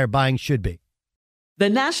way the tire buying should be. The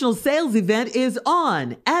national sales event is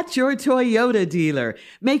on at your Toyota dealer,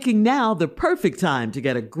 making now the perfect time to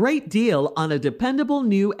get a great deal on a dependable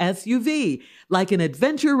new SUV, like an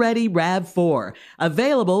adventure-ready RAV4.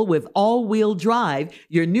 Available with all-wheel drive,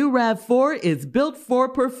 your new RAV4 is built for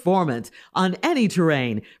performance on any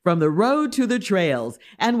terrain, from the road to the trails,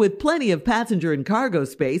 and with plenty of passenger and cargo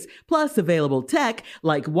space, plus available tech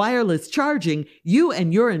like wireless charging, you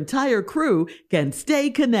and your entire crew can stay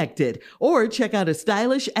connected. Or check out a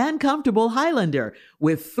stylish and comfortable Highlander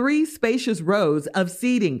with 3 spacious rows of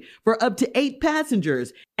seating for up to 8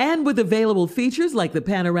 passengers. And with available features like the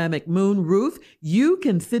panoramic moon roof, you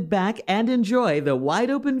can sit back and enjoy the wide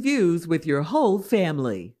open views with your whole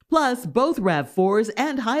family. Plus, both RAV4s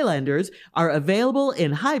and Highlanders are available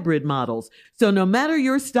in hybrid models. So no matter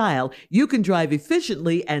your style, you can drive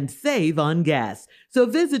efficiently and save on gas. So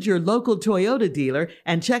visit your local Toyota dealer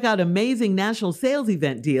and check out amazing national sales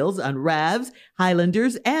event deals on RAVs,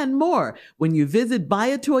 Highlanders, and more when you visit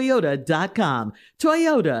buyatoyota.com.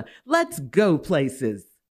 Toyota, let's go places.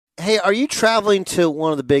 Hey, are you traveling to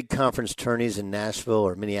one of the big conference tourneys in Nashville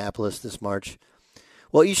or Minneapolis this March?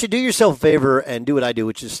 Well, you should do yourself a favor and do what I do,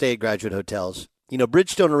 which is stay at Graduate Hotels. You know,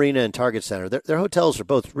 Bridgestone Arena and Target Center, their hotels are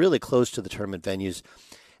both really close to the tournament venues,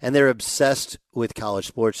 and they're obsessed with college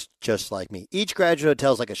sports just like me. Each Graduate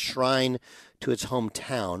Hotel is like a shrine to its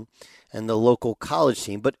hometown and the local college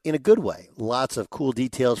team, but in a good way. Lots of cool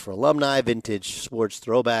details for alumni, vintage sports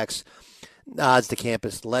throwbacks, nods to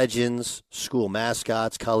campus legends, school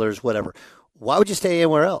mascots, colors, whatever. Why would you stay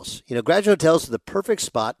anywhere else? You know, Graduate Hotels is the perfect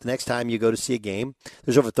spot the next time you go to see a game.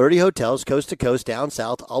 There's over 30 hotels, coast to coast, down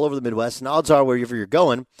south, all over the Midwest, and odds are wherever you're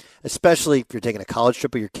going, especially if you're taking a college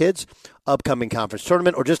trip with your kids, upcoming conference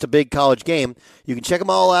tournament, or just a big college game, you can check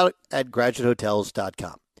them all out at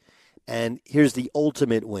graduatehotels.com. And here's the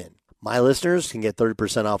ultimate win. My listeners can get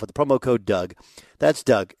 30% off with the promo code Doug. That's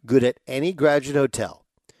Doug, good at any Graduate Hotel.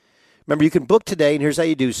 Remember, you can book today, and here's how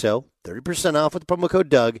you do so. 30% off with the promo code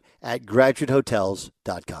Doug at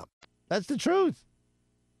graduatehotels.com. That's the truth.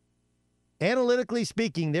 Analytically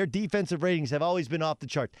speaking, their defensive ratings have always been off the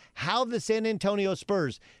chart. How have the San Antonio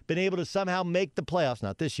Spurs been able to somehow make the playoffs,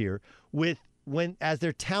 not this year, as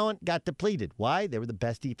their talent got depleted? Why? They were the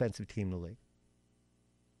best defensive team in the league.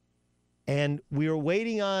 And we were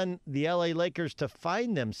waiting on the LA Lakers to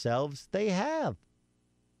find themselves. They have.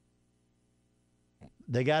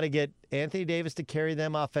 They got to get Anthony Davis to carry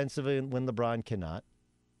them offensively when LeBron cannot,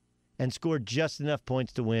 and score just enough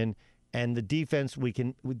points to win. And the defense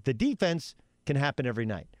can happen every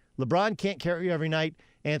night. LeBron can't carry you every night.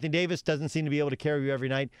 Anthony Davis doesn't seem to be able to carry you every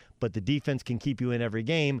night, but the defense can keep you in every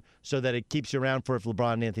game so that it keeps you around for if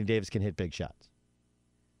LeBron and Anthony Davis can hit big shots.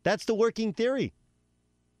 That's the working theory,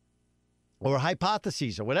 or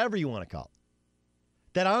hypotheses, or whatever you want to call it.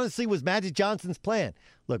 That honestly was Magic Johnson's plan.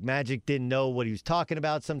 Look, Magic didn't know what he was talking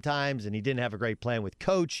about sometimes, and he didn't have a great plan with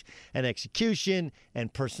coach and execution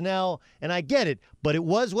and personnel, and I get it, but it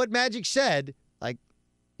was what Magic said, and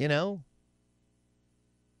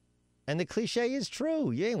the cliche is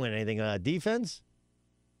true. You ain't win anything on defense.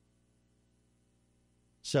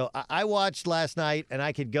 So I watched last night, and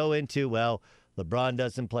I could go into, LeBron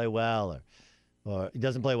doesn't play well, or he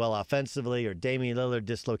doesn't play well offensively, or Damian Lillard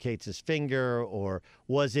dislocates his finger, or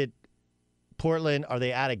was it Portland? Are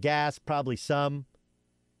they out of gas? Probably some.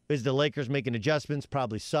 Is the Lakers making adjustments?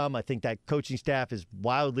 Probably some. I think that coaching staff is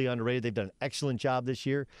wildly underrated. They've done an excellent job this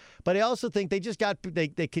year. But I also think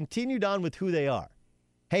they continued on with who they are.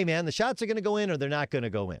 Hey, man, the shots are going to go in or they're not going to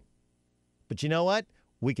go in. But you know what?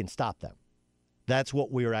 We can stop them. That's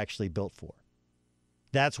what we were actually built for.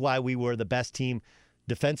 That's why we were the best team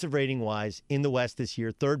defensive rating-wise in the West this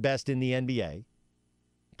year, third best in the NBA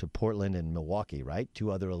to Portland and Milwaukee, right?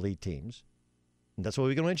 Two other elite teams. And that's why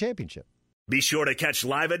we can win a championship. Be sure to catch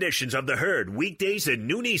live editions of The Herd weekdays at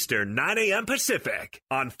noon Eastern, 9 a.m. Pacific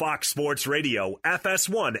on Fox Sports Radio,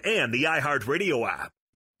 FS1, and the iHeartRadio app.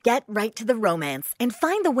 Get right to the romance and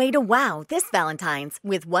find the way to wow this Valentine's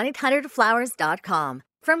with 1-800-Flowers.com.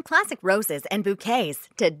 From classic roses and bouquets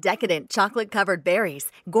to decadent chocolate-covered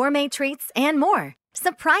berries, gourmet treats, and more.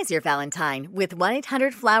 Surprise your Valentine with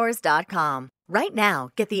 1-800-Flowers.com. Right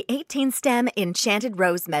now, get the 18-stem Enchanted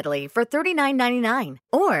Rose Medley for $39.99.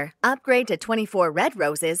 Or upgrade to 24 red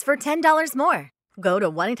roses for $10 more. Go to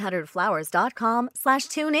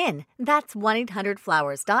 1-800-Flowers.com/tune-in. That's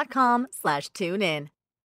 1-800-Flowers.com/tune-in.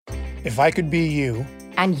 If I could be you.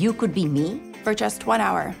 And you could be me for just 1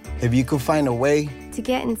 hour. If you could find a way to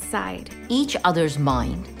get inside each other's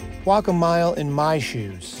mind. Walk a mile in my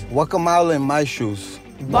shoes. Walk a mile in my shoes.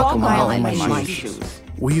 Walk a mile in my shoes.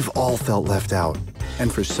 We've all felt left out.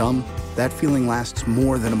 And for some, that feeling lasts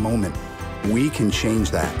more than a moment. We can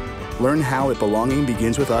change that. Learn how at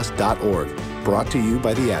belongingbeginswithus.org. Brought to you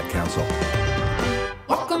by the Ad Council.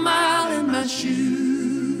 Walk a mile in my shoes.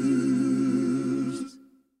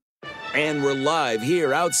 And we're live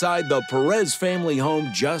here outside the Perez family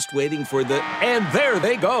home, just waiting for and there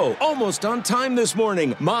they go, almost on time this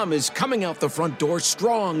morning. Mom is coming out the front door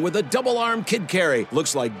strong with a double-arm kid carry.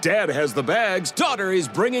 Looks like Dad has the bags. Daughter is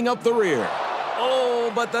bringing up the rear.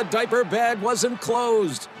 Oh, but the diaper bag wasn't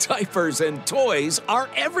closed. Diapers and toys are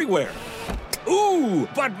everywhere. Ooh,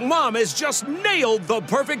 but Mom has just nailed the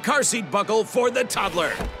perfect car seat buckle for the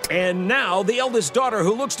toddler. And now the eldest daughter,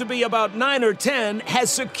 who looks to be about 9 or 10,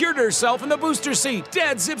 has secured herself in the booster seat.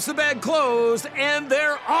 Dad zips the bag closed, and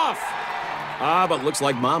they're off. But looks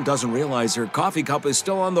like Mom doesn't realize her coffee cup is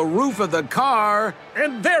still on the roof of the car.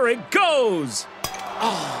 And there it goes.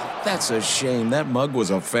 Oh, that's a shame. That mug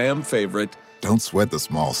was a fam favorite. Don't sweat the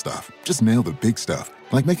small stuff. Just nail the big stuff,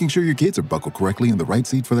 like making sure your kids are buckled correctly in the right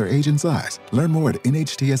seat for their age and size. Learn more at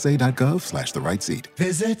nhtsa.gov/the right seat.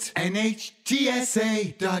 Visit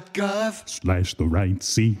nhtsa.gov/the right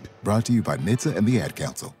seat. Brought to you by NHTSA and the Ad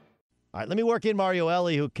Council. All right, let me work in Mario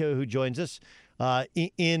Ellie, who joins us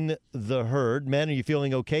in the herd. Men, are you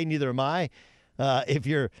feeling okay? Neither am I. If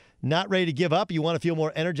you're not ready to give up, you want to feel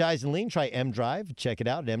more energized and lean, try M-Drive. Check it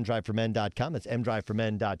out at mdriveformen.com. That's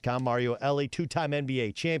mdriveformen.com. Mario Ellie, two-time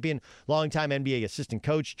NBA champion, longtime NBA assistant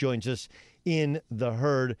coach, joins us in the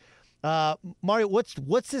herd. Mario,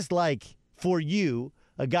 what's this like for you,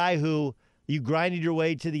 a guy who you grinded your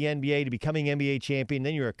way to the NBA to becoming NBA champion,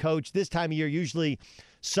 then you're a coach. This time of year, usually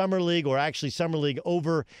Summer League, or actually Summer League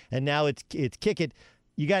over, and now it's kick it.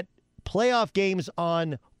 You got playoff games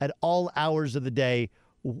on at all hours of the day.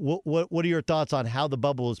 What are your thoughts on how the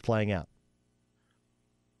bubble is playing out?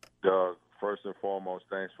 Doug, first and foremost,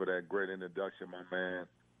 thanks for that great introduction, my man.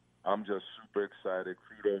 I'm just super excited.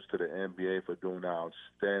 Kudos to the NBA for doing an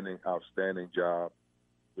outstanding job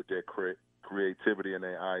with their creativity and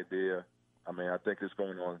their idea. I mean, I think it's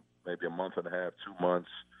going on maybe a month and a half, 2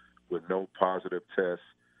 months with no positive tests.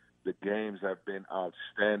 The games have been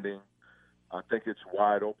outstanding. I think it's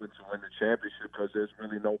wide open to win the championship because there's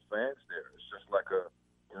really no fans there. It's just like a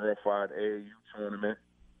glorified AAU tournament,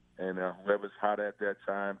 and whoever's hot at that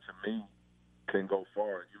time, to me, can go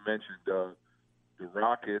far. You mentioned the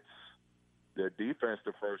Rockets. Their defense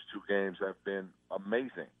the first two games have been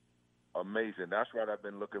amazing. Amazing. That's what I've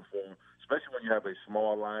been looking for, especially when you have a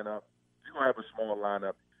small lineup. If you're going to have a small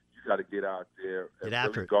lineup, you got to get out there and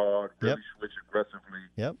really guard, really switch aggressively.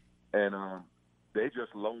 Yep. And they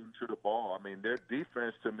just load to the ball. I mean, their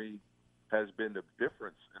defense, to me, has been the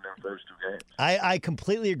difference in their first two games. I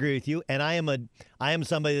completely agree with you, and I am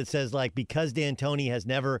somebody that says, like, because D'Antoni has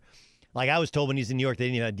never, like I was told when he's in New York, they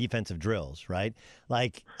didn't even have defensive drills, right?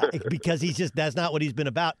 Like, because that's not what he's been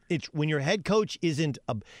about. It's when your head coach isn't,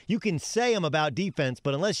 you can say I'm about defense,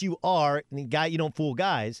 but unless you are, and you don't fool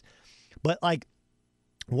guys. But, like,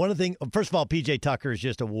 one of the things, first of all, P.J. Tucker is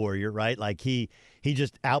just a warrior, right? Like, he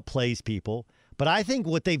just outplays people. But I think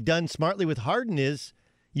what they've done smartly with Harden is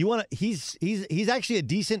he's actually a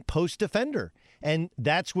decent post defender. And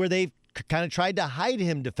that's where they've kind of tried to hide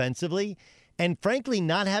him defensively. And frankly,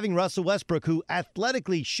 not having Russell Westbrook, who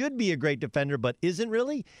athletically should be a great defender but isn't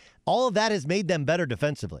really, all of that has made them better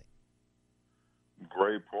defensively.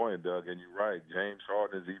 Great point, Doug. And you're right. James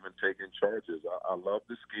Harden is even taking charges. I love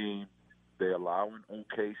the scheme. They're allowing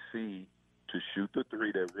OKC to shoot the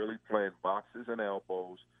three. They're really playing boxes and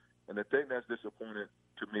elbows. And the thing that's disappointing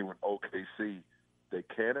to me with OKC, they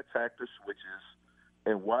can't attack the switches.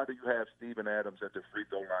 And why do you have Steven Adams at the free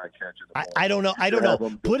throw line catching the ball? I don't know. I don't know.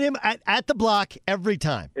 Put him at the block every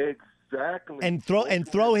time. Exactly. And throw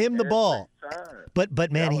him the ball. Time.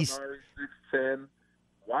 But man, he's 6'10".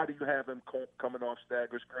 Why do you have him coming off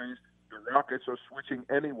stagger screens? The Rockets are switching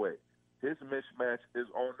anyway. His mismatch is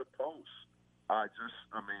on the post. I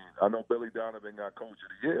know Billy Donovan got Coach of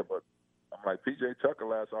the Year, but I'm like, P.J. Tucker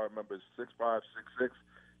last I remember is 6'5", 6'6".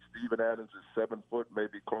 Steven Adams is 7 foot,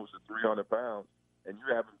 maybe close to 300 pounds, and you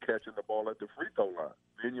have him catching the ball at the free throw line.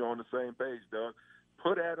 Then you're on the same page, Doug.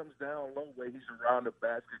 Put Adams down low where he's around the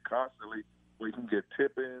basket constantly, where he can get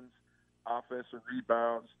tip-ins, offensive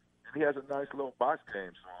rebounds, and he has a nice little box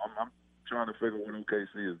game. So I'm trying to figure what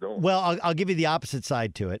OKC is doing. Well, I'll give you the opposite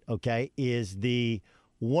side to it, okay, is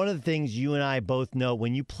one of the things you and I both know,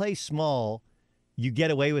 when you play small, you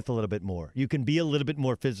get away with a little bit more. You can be a little bit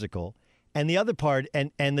more physical. And the other part,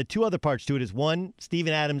 and the two other parts to it is, one,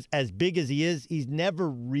 Steven Adams, as big as he is, he's never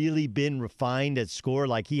really been refined as scorer.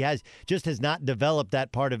 Like, he has not developed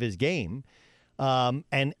that part of his game.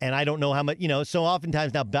 And I don't know how much, so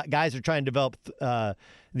oftentimes now guys are trying to develop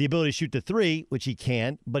the ability to shoot the three, which he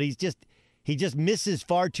can't, but he just misses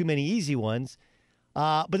far too many easy ones.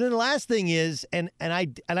 But then the last thing is, and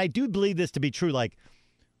I do believe this to be true, like,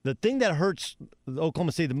 the thing that hurts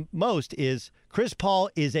Oklahoma City the most is Chris Paul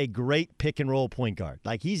is a great pick-and-roll point guard.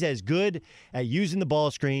 Like, he's as good at using the ball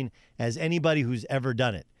screen as anybody who's ever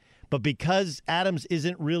done it. But because Adams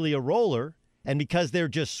isn't really a roller, and because they're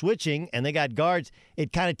just switching and they got guards,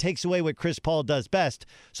 it kind of takes away what Chris Paul does best.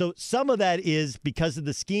 So some of that is because of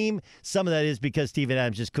the scheme. Some of that is because Steven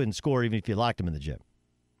Adams just couldn't score even if you locked him in the gym.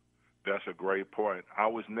 That's a great point. I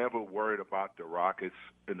was never worried about the Rockets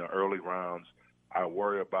in the early rounds. I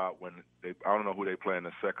worry about when I don't know who they play in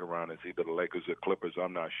the second round. It's either the Lakers or Clippers.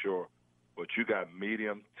 I'm not sure. But you got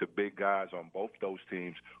medium to big guys on both those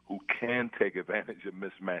teams who can take advantage of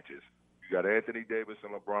mismatches. You got Anthony Davis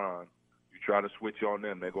and LeBron. You try to switch on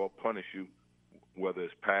them, they're going to punish you, whether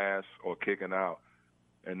it's pass or kicking out.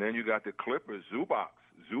 And then you got the Clippers, Zubac.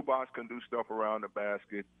 Zubac can do stuff around the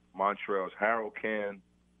basket. Montrezl Harrell can.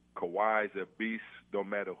 Kawhi's a beast. No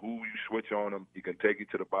matter who you switch on him, he can take you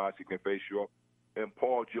to the box. He can face you up. And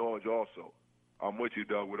Paul George also. I'm with you,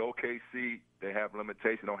 Doug. With OKC, they have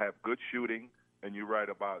limitations. Don't have good shooting. And you're right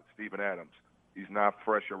about Steven Adams. He's not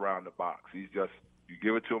fresh around the box. He's just, you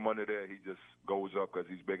give it to him under there, he just goes up because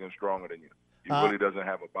he's bigger and stronger than you. He really doesn't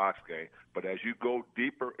have a box game. But as you go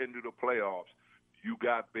deeper into the playoffs, you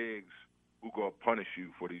got bigs who going to punish you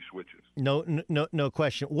for these switches. No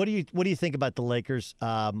question. What do you think about the Lakers?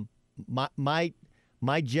 My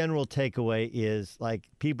general takeaway is, like,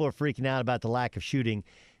 people are freaking out about the lack of shooting.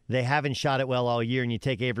 They haven't shot it well all year, and you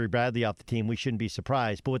take Avery Bradley off the team, we shouldn't be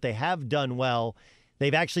surprised. But what they have done well,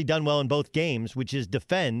 they've actually done well in both games, which is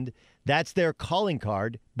defend. That's their calling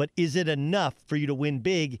card. But is it enough for you to win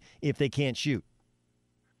big if they can't shoot?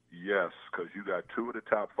 Yes, because you got two of the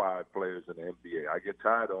top 5 players in the NBA. I get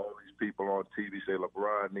tired of all these people on TV say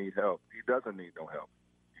LeBron need help. He doesn't need no help.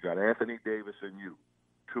 You got Anthony Davis and you,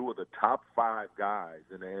 two of the top 5 guys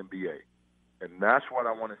in the NBA. And that's what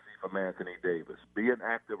I want to see from Anthony Davis. Being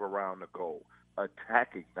active around the goal,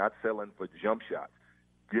 attacking, not selling for jump shots,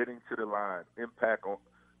 getting to the line, impact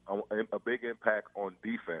on a big impact on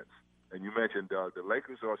defense. And you mentioned, Doug, the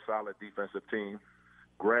Lakers are a solid defensive team.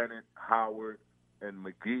 Granted, Howard and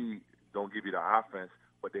McGee don't give you the offense,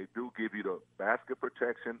 but they do give you the basket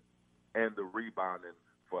protection and the rebounding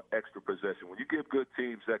for extra possession. When you give good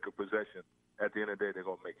teams extra possession, at the end of the day, they're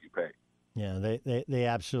going to make you pay. Yeah, they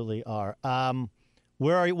absolutely are.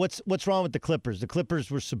 Where are you? What's wrong with the Clippers? The Clippers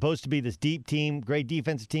were supposed to be this deep team, great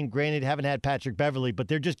defensive team. Granted, haven't had Patrick Beverley, but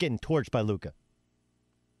they're just getting torched by Luka.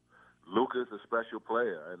 Luka's a special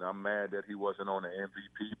player, and I'm mad that he wasn't on the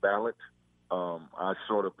MVP ballot. I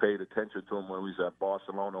sort of paid attention to him when he was at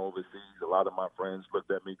Barcelona overseas. A lot of my friends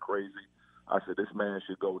looked at me crazy. I said, this man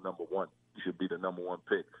should go number 1. He should be the number 1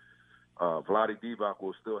 pick. Vlade Divac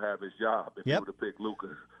will still have his job if he would have picked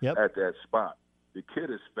Luka at that spot. The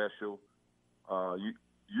kid is special.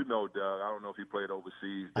 You know, Doug, I don't know if he played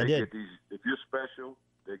overseas. I did. If you're special,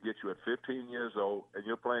 they get you at 15 years old, and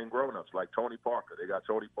you're playing grown-ups like Tony Parker. They got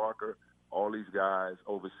Tony Parker, all these guys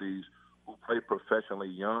overseas who play professionally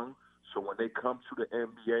young. So when they come to the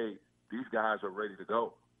NBA, these guys are ready to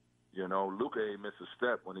go. You know, Luka ain't missed a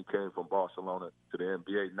step when he came from Barcelona to the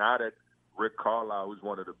NBA. Now that Rick Carlisle, who's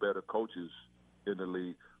one of the better coaches in the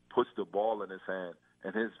league, puts the ball in his hand,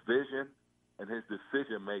 and his vision and his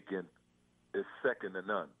decision-making is second to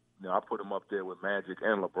none. Now, I put him up there with Magic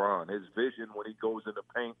and LeBron. His vision when he goes in the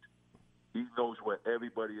paint, he knows where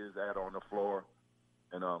everybody is at on the floor.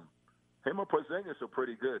 And him and Porzingis are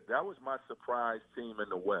pretty good. That was my surprise team in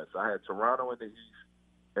the West. I had Toronto in the East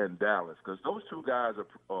and Dallas because those two guys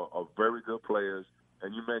are very good players.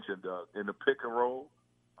 And you mentioned in the pick and roll,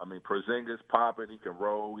 I mean, Porzingis popping, he can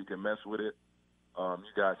roll, he can mess with it.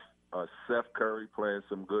 You got Seth Curry playing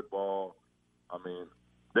some good ball. I mean,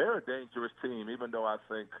 they're a dangerous team, even though I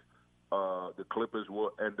think the Clippers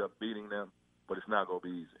will end up beating them, but it's not going to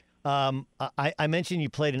be easy. I mentioned you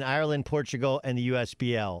played in Ireland, Portugal, and the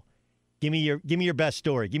USBL. Give me your best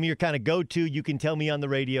story. Give me your kind of go-to. You can tell me on the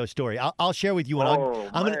radio story. I'll share with you. And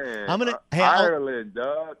I'm gonna. Hey, Ireland,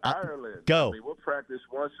 Doug. Ireland. Go. I mean, we'll practice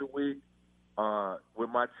once a week with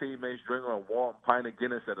my teammates, drinking a warm pint of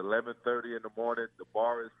Guinness at 11:30 in the morning. The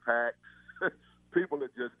bar is packed. People are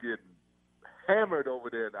just getting hammered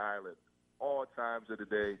over there in Ireland all times of the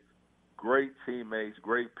day. Great teammates,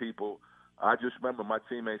 great people. I just remember my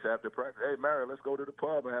teammates after practice, hey, Mary, let's go to the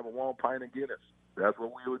pub and have a warm pint of Guinness. That's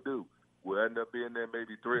what we would do. We'll end up being there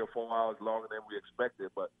maybe 3 or 4 hours longer than we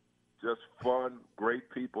expected, but just fun, great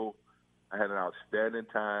people. I had an outstanding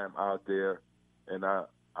time out there, and I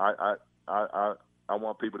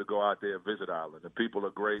want people to go out there and visit Ireland. The people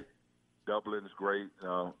are great. Dublin's great.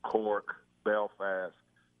 Cork, Belfast,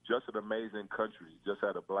 just an amazing country. Just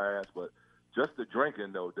had a blast, but just the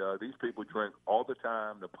drinking, though, Doug. These people drink all the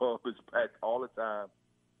time. The pub is packed all the time,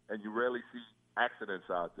 and you rarely see accidents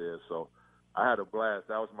out there. So I had a blast.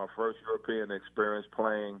 That was my first European experience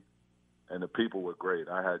playing, and the people were great.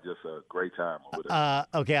 I had just a great time over there.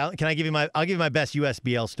 Okay, I'll give you my best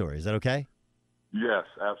USBL story. Is that okay? Yes,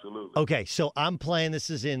 absolutely. Okay, so I'm playing. This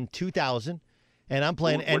is in 2000, and I'm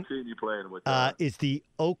playing. What team you playing with? It's the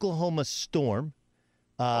Oklahoma Storm.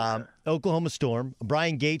 Oklahoma Storm.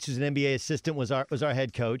 Brian Gates, who's an NBA assistant, was our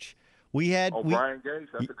head coach. Brian Gates,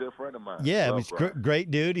 that's a good friend of mine. Yeah, he's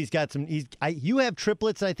great dude. He's got some. You have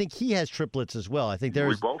triplets. I think he has triplets as well. I think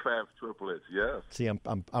we both have triplets. Yes. See, I'm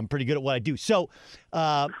pretty good at what I do. So,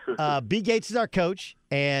 B. Gates is our coach,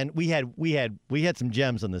 and we had some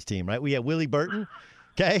gems on this team, right? We had Willie Burton.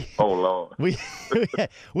 Okay. Oh Lord.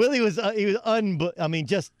 Willie was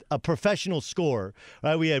just a professional scorer.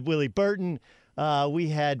 Right. We had Willie Burton. We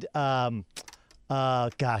had.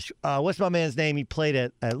 What's my man's name? He played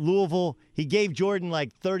at Louisville. He gave Jordan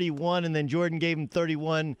like 31, and then Jordan gave him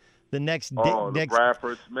 31 the next day.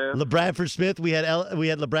 LeBradford Smith. LeBradford Smith. We had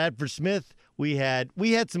LeBradford Smith. We had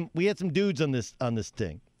some dudes on this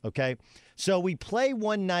thing. Okay, so we play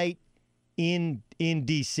one night in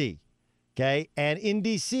DC. Okay, and in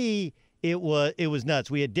DC it was nuts.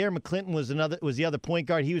 We had Darren McClinton was the other point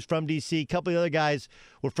guard. He was from DC. A couple of the other guys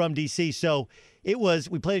were from DC. So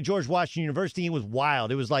we played at George Washington University. It was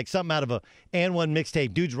wild. It was like something out of a And One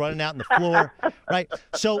mixtape. Dudes running out on the floor, right?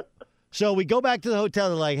 So we go back to the hotel.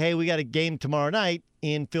 They're like, hey, we got a game tomorrow night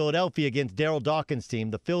in Philadelphia against Daryl Dawkins'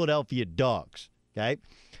 team, the Philadelphia Dogs, okay?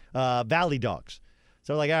 Valley Dogs.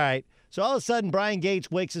 So we're like, all right. So all of a sudden, Brian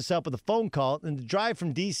Gates wakes us up with a phone call, and the drive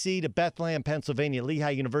from D.C. to Bethlehem, Pennsylvania, Lehigh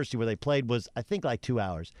University, where they played, was, I think, like 2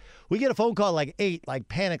 hours. We get a phone call at like 8, like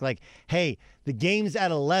panic, like, hey, the game's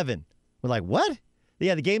at 11. We're like, what?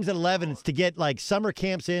 Yeah, the game's at 11. It's to get like summer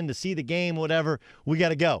camps in to see the game, whatever. We got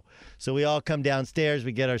to go. So we all come downstairs.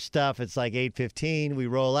 We get our stuff. It's like 8:15. We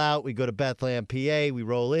roll out. We go to Bethlehem, PA. We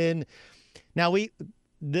roll in. Now,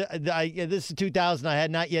 this is 2000. I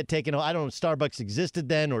had not yet taken, I don't know if Starbucks existed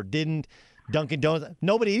then or didn't. Dunkin' Donuts.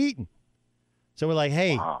 Nobody had eaten. So we're like,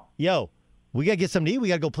 hey, yo, we got to get something to eat. We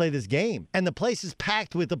got to go play this game. And the place is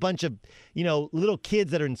packed with a bunch of, little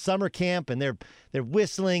kids that are in summer camp, and they're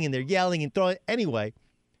whistling and they're yelling and throwing. Anyway,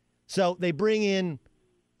 so they bring in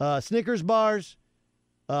Snickers bars,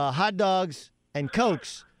 hot dogs, and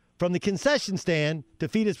Cokes from the concession stand to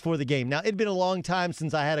feed us for the game. Now, it'd been a long time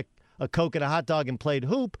since I had a Coke and a hot dog and played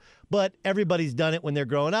hoop, but everybody's done it when they're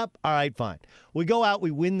growing up. All right, fine. We go out, we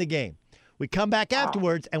win the game. We come back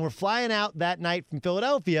afterwards, and we're flying out that night from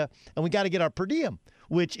Philadelphia, and we got to get our per diem,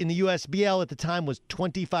 which in the USBL at the time was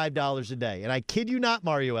 $25 a day. And I kid you not,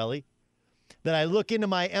 Mario Ellie, that I look into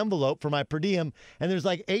my envelope for my per diem, and there's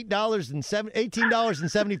like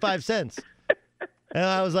 $18.75. And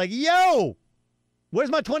I was like, yo, where's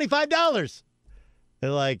my $25? They're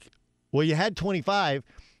like, well, you had 25,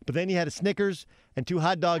 but then you had a Snickers and 2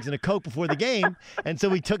 hot dogs and a Coke before the game, and so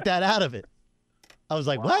we took that out of it. I was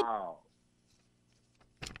like, what?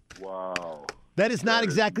 Wow. That is not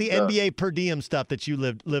exactly NBA per diem stuff that you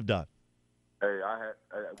lived on. Hey,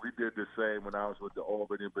 we did the same when I was with the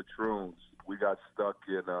Albany Patroons. We got stuck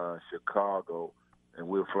in Chicago, and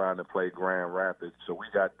we were flying to play Grand Rapids. So we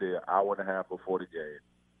got there an hour and a half before the game,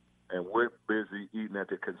 and we're busy eating at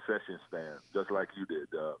the concession stand, just like you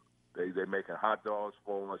did, Doug. They making hot dogs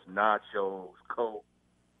for us, nachos, Coke.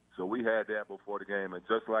 So we had that before the game, and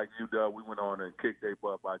just like you, Doug, we went on and kicked their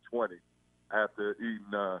butt by 20 after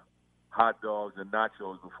eating hot dogs and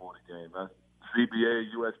nachos before the game. CBA,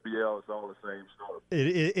 USBL, it's all the same story.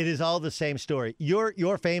 It is all the same story.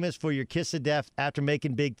 You're famous for your kiss of death after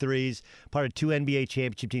making big threes, part of 2 NBA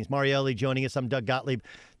championship teams. Marielli joining us. I'm Doug Gottlieb.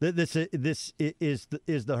 This is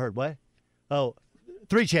the Herd. What? Oh,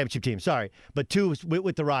 3 championship teams, sorry. But 2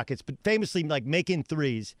 with the Rockets. But famously, like, making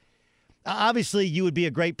threes. Obviously, you would be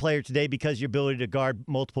a great player today because of your ability to guard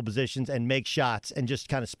multiple positions and make shots and just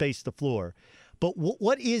kind of space the floor. But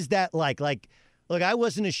what is that like? Like, look, I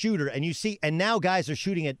wasn't a shooter, and now guys are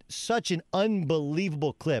shooting at such an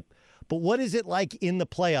unbelievable clip. But what is it like in the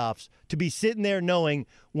playoffs to be sitting there knowing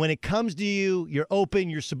when it comes to you, you're open,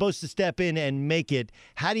 you're supposed to step in and make it?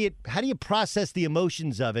 How do you process the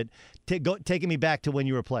emotions of it? Taking me back to when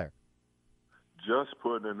you were a player. Just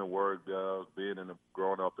putting in the work,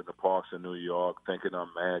 growing up in the parks in New York, thinking of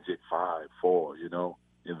Magic 5-4,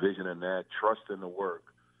 envisioning that, trusting the work.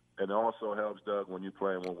 And it also helps, Doug, when you're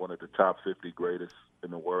playing with one of the top 50 greatest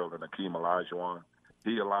in the world, and Hakeem Olajuwon.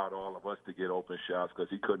 He allowed all of us to get open shots because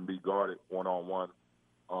he couldn't be guarded one-on-one.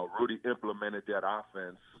 Rudy implemented that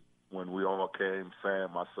offense when we all came,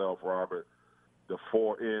 Sam, myself, Robert, the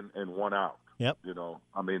 4 in and 1 out. Yep. The 1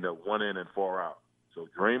 in and 4 out. So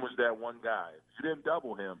Dream was that one guy. If you didn't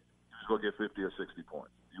double him, he was going to get 50 or 60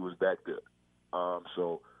 points. He was that good.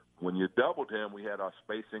 So when you doubled him, we had our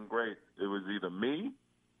spacing great. It was either me,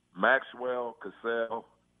 Maxwell, Cassell,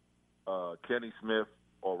 Kenny Smith,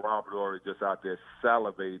 or Robert Horry just out there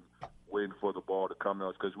salivating, waiting for the ball to come to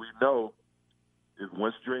us. Because we know if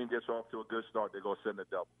once Dream gets off to a good start, they're going to send a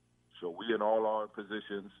double. So we in all our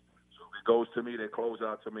positions. So if it goes to me, they close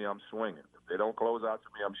out to me, I'm swinging. If they don't close out to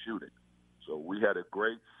me, I'm shooting. So we had a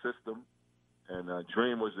great system, and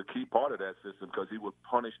Dream was the key part of that system because he would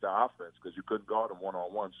punish the offense because you couldn't guard him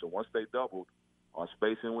one-on-one. So once they doubled, our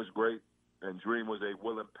spacing was great, and Dream was a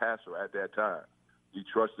willing passer at that time. He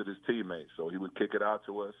trusted his teammates, so he would kick it out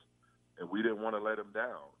to us, and we didn't want to let him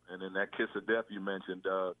down. And in that kiss of death you mentioned,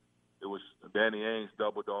 it was Danny Ainge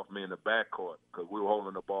doubled off me in the backcourt because we were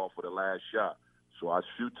holding the ball for the last shot. So I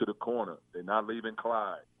shoot to the corner. They're not leaving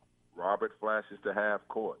Clyde. Robert flashes to half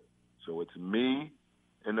court. So it's me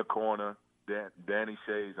in the corner, Danny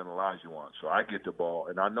Shays, and Olajuwon. So I get the ball,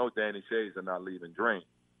 and I know Danny Shays are not leaving Dream.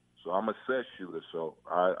 So I'm a set shooter, so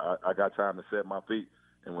I got time to set my feet.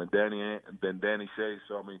 And when Danny Shays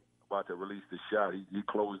saw me about to release the shot, he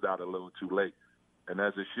closed out a little too late. And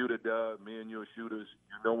as a shooter does, me and you are shooters,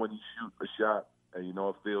 you know when you shoot a shot and you know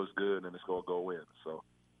it feels good and it's going to go in. So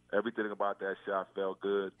everything about that shot felt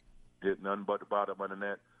good. Hit nothing but the bottom of the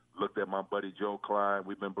net. Looked at my buddy Joe Klein.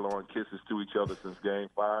 We've been blowing kisses to each other since Game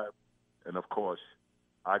 5. And, of course,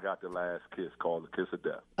 I got the last kiss called the kiss of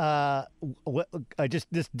death.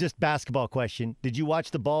 Just basketball question. Did you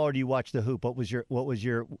watch the ball or do you watch the hoop? What was your I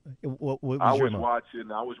was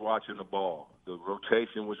watching the ball. The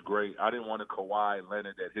rotation was great. I didn't want a Kawhi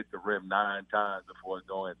Leonard that hit the rim 9 times before it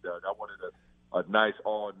going dug. I wanted a nice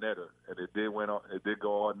all-netter, and it did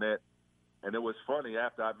go all net. And it was funny,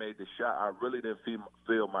 after I made the shot, I really didn't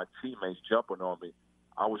feel my teammates jumping on me.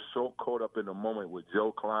 I was so caught up in the moment with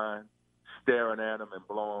Joe Klein, staring at him and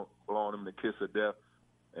blowing him the kiss of death.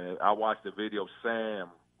 And I watched the video, Sam,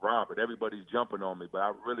 Robert, everybody's jumping on me, but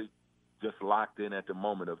I really just locked in at the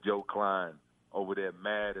moment of Joe Klein over there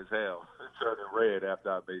mad as hell, turning red after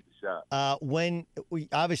I made the shot.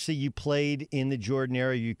 Obviously you played in the Jordan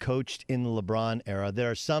era, you coached in the LeBron era. There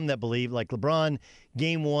are some that believe, like LeBron,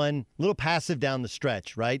 game 1, a little passive down the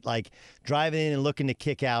stretch, right? Like driving in and looking to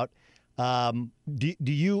kick out. Do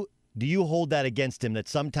you hold that against him, that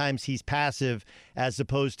sometimes he's passive as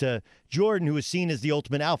opposed to Jordan, who is seen as the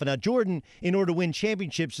ultimate alpha? Now, Jordan, in order to win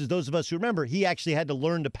championships, as those of us who remember, he actually had to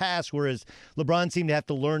learn to pass, whereas LeBron seemed to have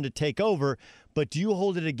to learn to take over. But do you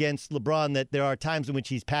hold it against LeBron that there are times in which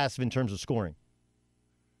he's passive in terms of scoring?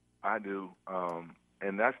 I do.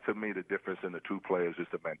 And that's, to me, the difference in the two players is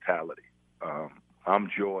the mentality. I'm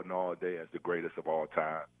Jordan all day as the greatest of all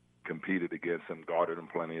time. Competed against him, guarded him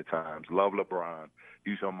plenty of times. Love LeBron.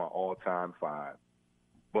 He's on my all-time 5.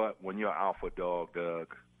 But when you're alpha dog,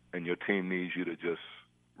 Doug, and your team needs you to just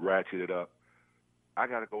ratchet it up, I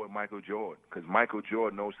got to go with Michael Jordan because Michael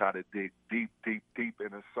Jordan knows how to dig deep, deep, deep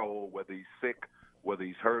in his soul, whether he's sick, whether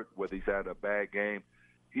he's hurt, whether he's had a bad game.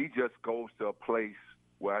 He just goes to a place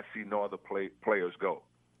where I see no other players go,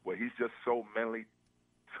 where he's just so mentally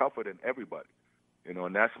tougher than everybody. You know,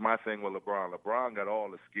 and that's my thing with LeBron. LeBron got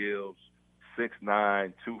all the skills,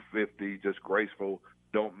 6'9", 250, just graceful,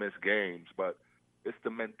 don't miss games. But it's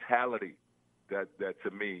the mentality that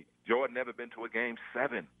to me, Jordan never been to a Game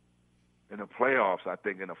 7 in the playoffs, I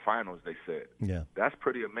think in the finals, they said. Yeah. That's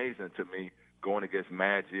pretty amazing to me, going against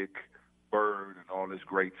Magic, Bird, and all this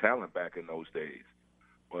great talent back in those days.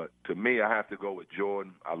 But to me, I have to go with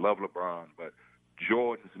Jordan. I love LeBron, but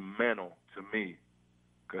Jordan's mental, to me,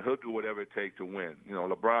 because he'll do whatever it takes to win. You know,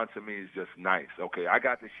 LeBron to me is just nice. Okay, I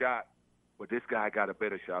got the shot, but this guy got a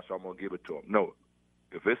better shot, so I'm going to give it to him. No,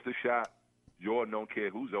 if it's the shot, Jordan don't care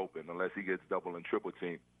who's open unless he gets double and triple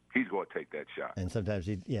team. He's going to take that shot. And sometimes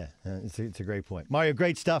it's a great point. Mario,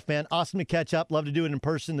 great stuff, man. Awesome to catch up. Love to do it in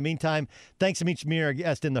person. In the meantime, thanks to meet me, our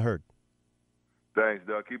guest in the herd. Thanks,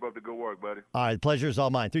 Doug. Keep up the good work, buddy. All right, the pleasure is all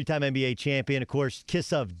mine. 3-time NBA champion, of course,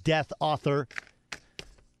 Kiss of Death author,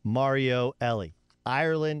 Mario Elie.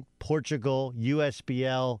 Ireland, Portugal,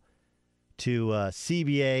 USBL to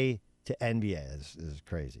CBA to NBA. This is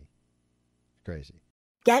crazy. Crazy.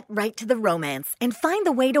 Get right to the romance and find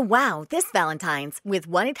the way to wow this Valentine's with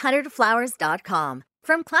 1-800-Flowers.com.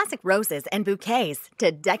 From classic roses and bouquets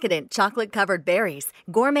to decadent chocolate-covered berries,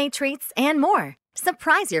 gourmet treats, and more.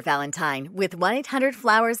 Surprise your Valentine with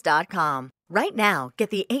 1-800-Flowers.com. Right now, get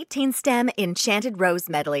the 18-stem Enchanted Rose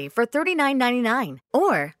Medley for $39.99.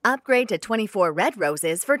 Or upgrade to 24 red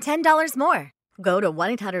roses for $10 more. Go to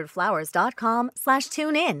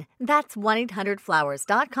 1-800-Flowers.com/tune-in. That's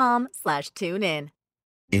 1-800-Flowers.com/tune-in.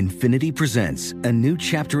 Infinity presents a new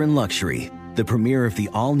chapter in luxury, the premiere of the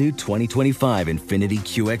all-new 2025 Infinity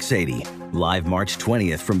QX80, live March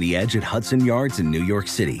 20th from the Edge at Hudson Yards in New York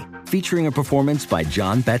City, featuring a performance by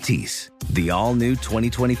John Batiste. The all-new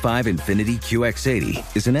 2025 Infiniti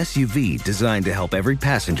QX80 is an SUV designed to help every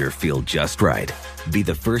passenger feel just right. Be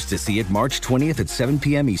the first to see it March 20th at 7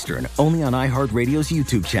 p.m. Eastern, only on iHeartRadio's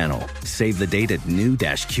YouTube channel. Save the date at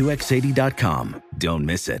new-QX80.com. Don't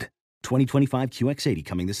miss it. 2025 QX80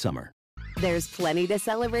 coming this summer. There's plenty to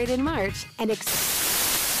celebrate in March and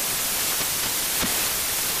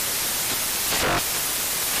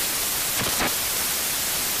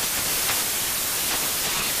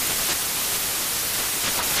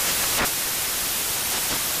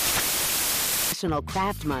National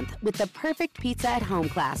Craft Month with the perfect pizza at home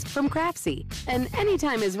class from Craftsy. And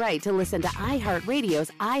anytime is right to listen to iHeartRadio's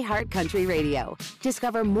iHeartCountry Radio.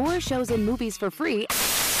 Discover more shows and movies for free.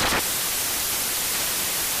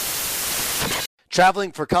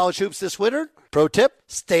 Traveling for college hoops this winter? Pro tip,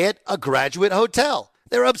 stay at a graduate hotel.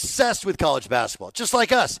 They're obsessed with college basketball, just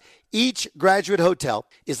like us. Each graduate hotel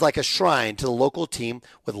is like a shrine to the local team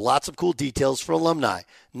with lots of cool details for alumni,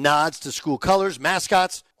 nods to school colors,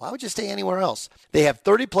 mascots. Why would you stay anywhere else? They have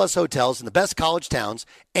 30-plus hotels in the best college towns.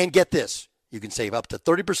 And get this, you can save up to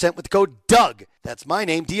 30% with code DOUG. That's my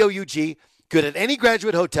name, D-O-U-G. Good at any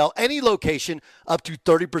graduate hotel, any location, up to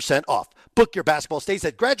 30% off. Book your basketball stays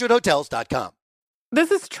at graduatehotels.com. This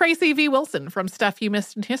is Tracy V. Wilson from Stuff You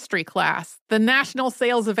Missed in History class. The national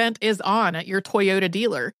sales event is on at your Toyota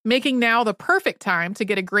dealer, making now the perfect time to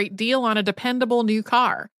get a great deal on a dependable new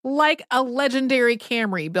car. Like a legendary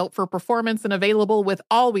Camry built for performance and available with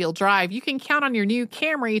all-wheel drive, you can count on your new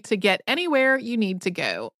Camry to get anywhere you need to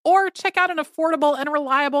go. Or check out an affordable and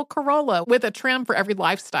reliable Corolla with a trim for every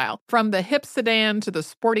lifestyle. From the hip sedan to the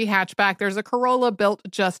sporty hatchback, there's a Corolla built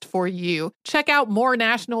just for you. Check out more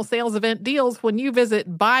national sales event deals when you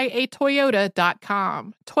visit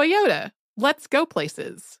buyatoyota.com. Toyota, let's go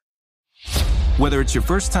places. Whether it's your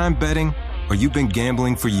first time betting or you've been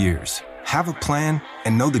gambling for years, have a plan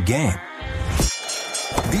and know the game.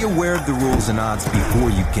 Be aware of the rules and odds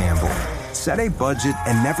before you gamble. Set a budget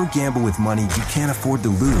and never gamble with money you can't afford to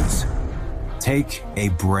lose. Take a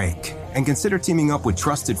break and consider teaming up with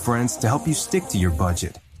trusted friends to help you stick to your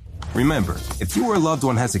budget. Remember, if you or a loved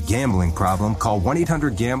one has a gambling problem, call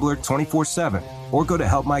 1-800-GAMBLER 24/7 or go to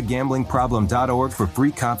helpmygamblingproblem.org for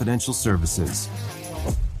free confidential services.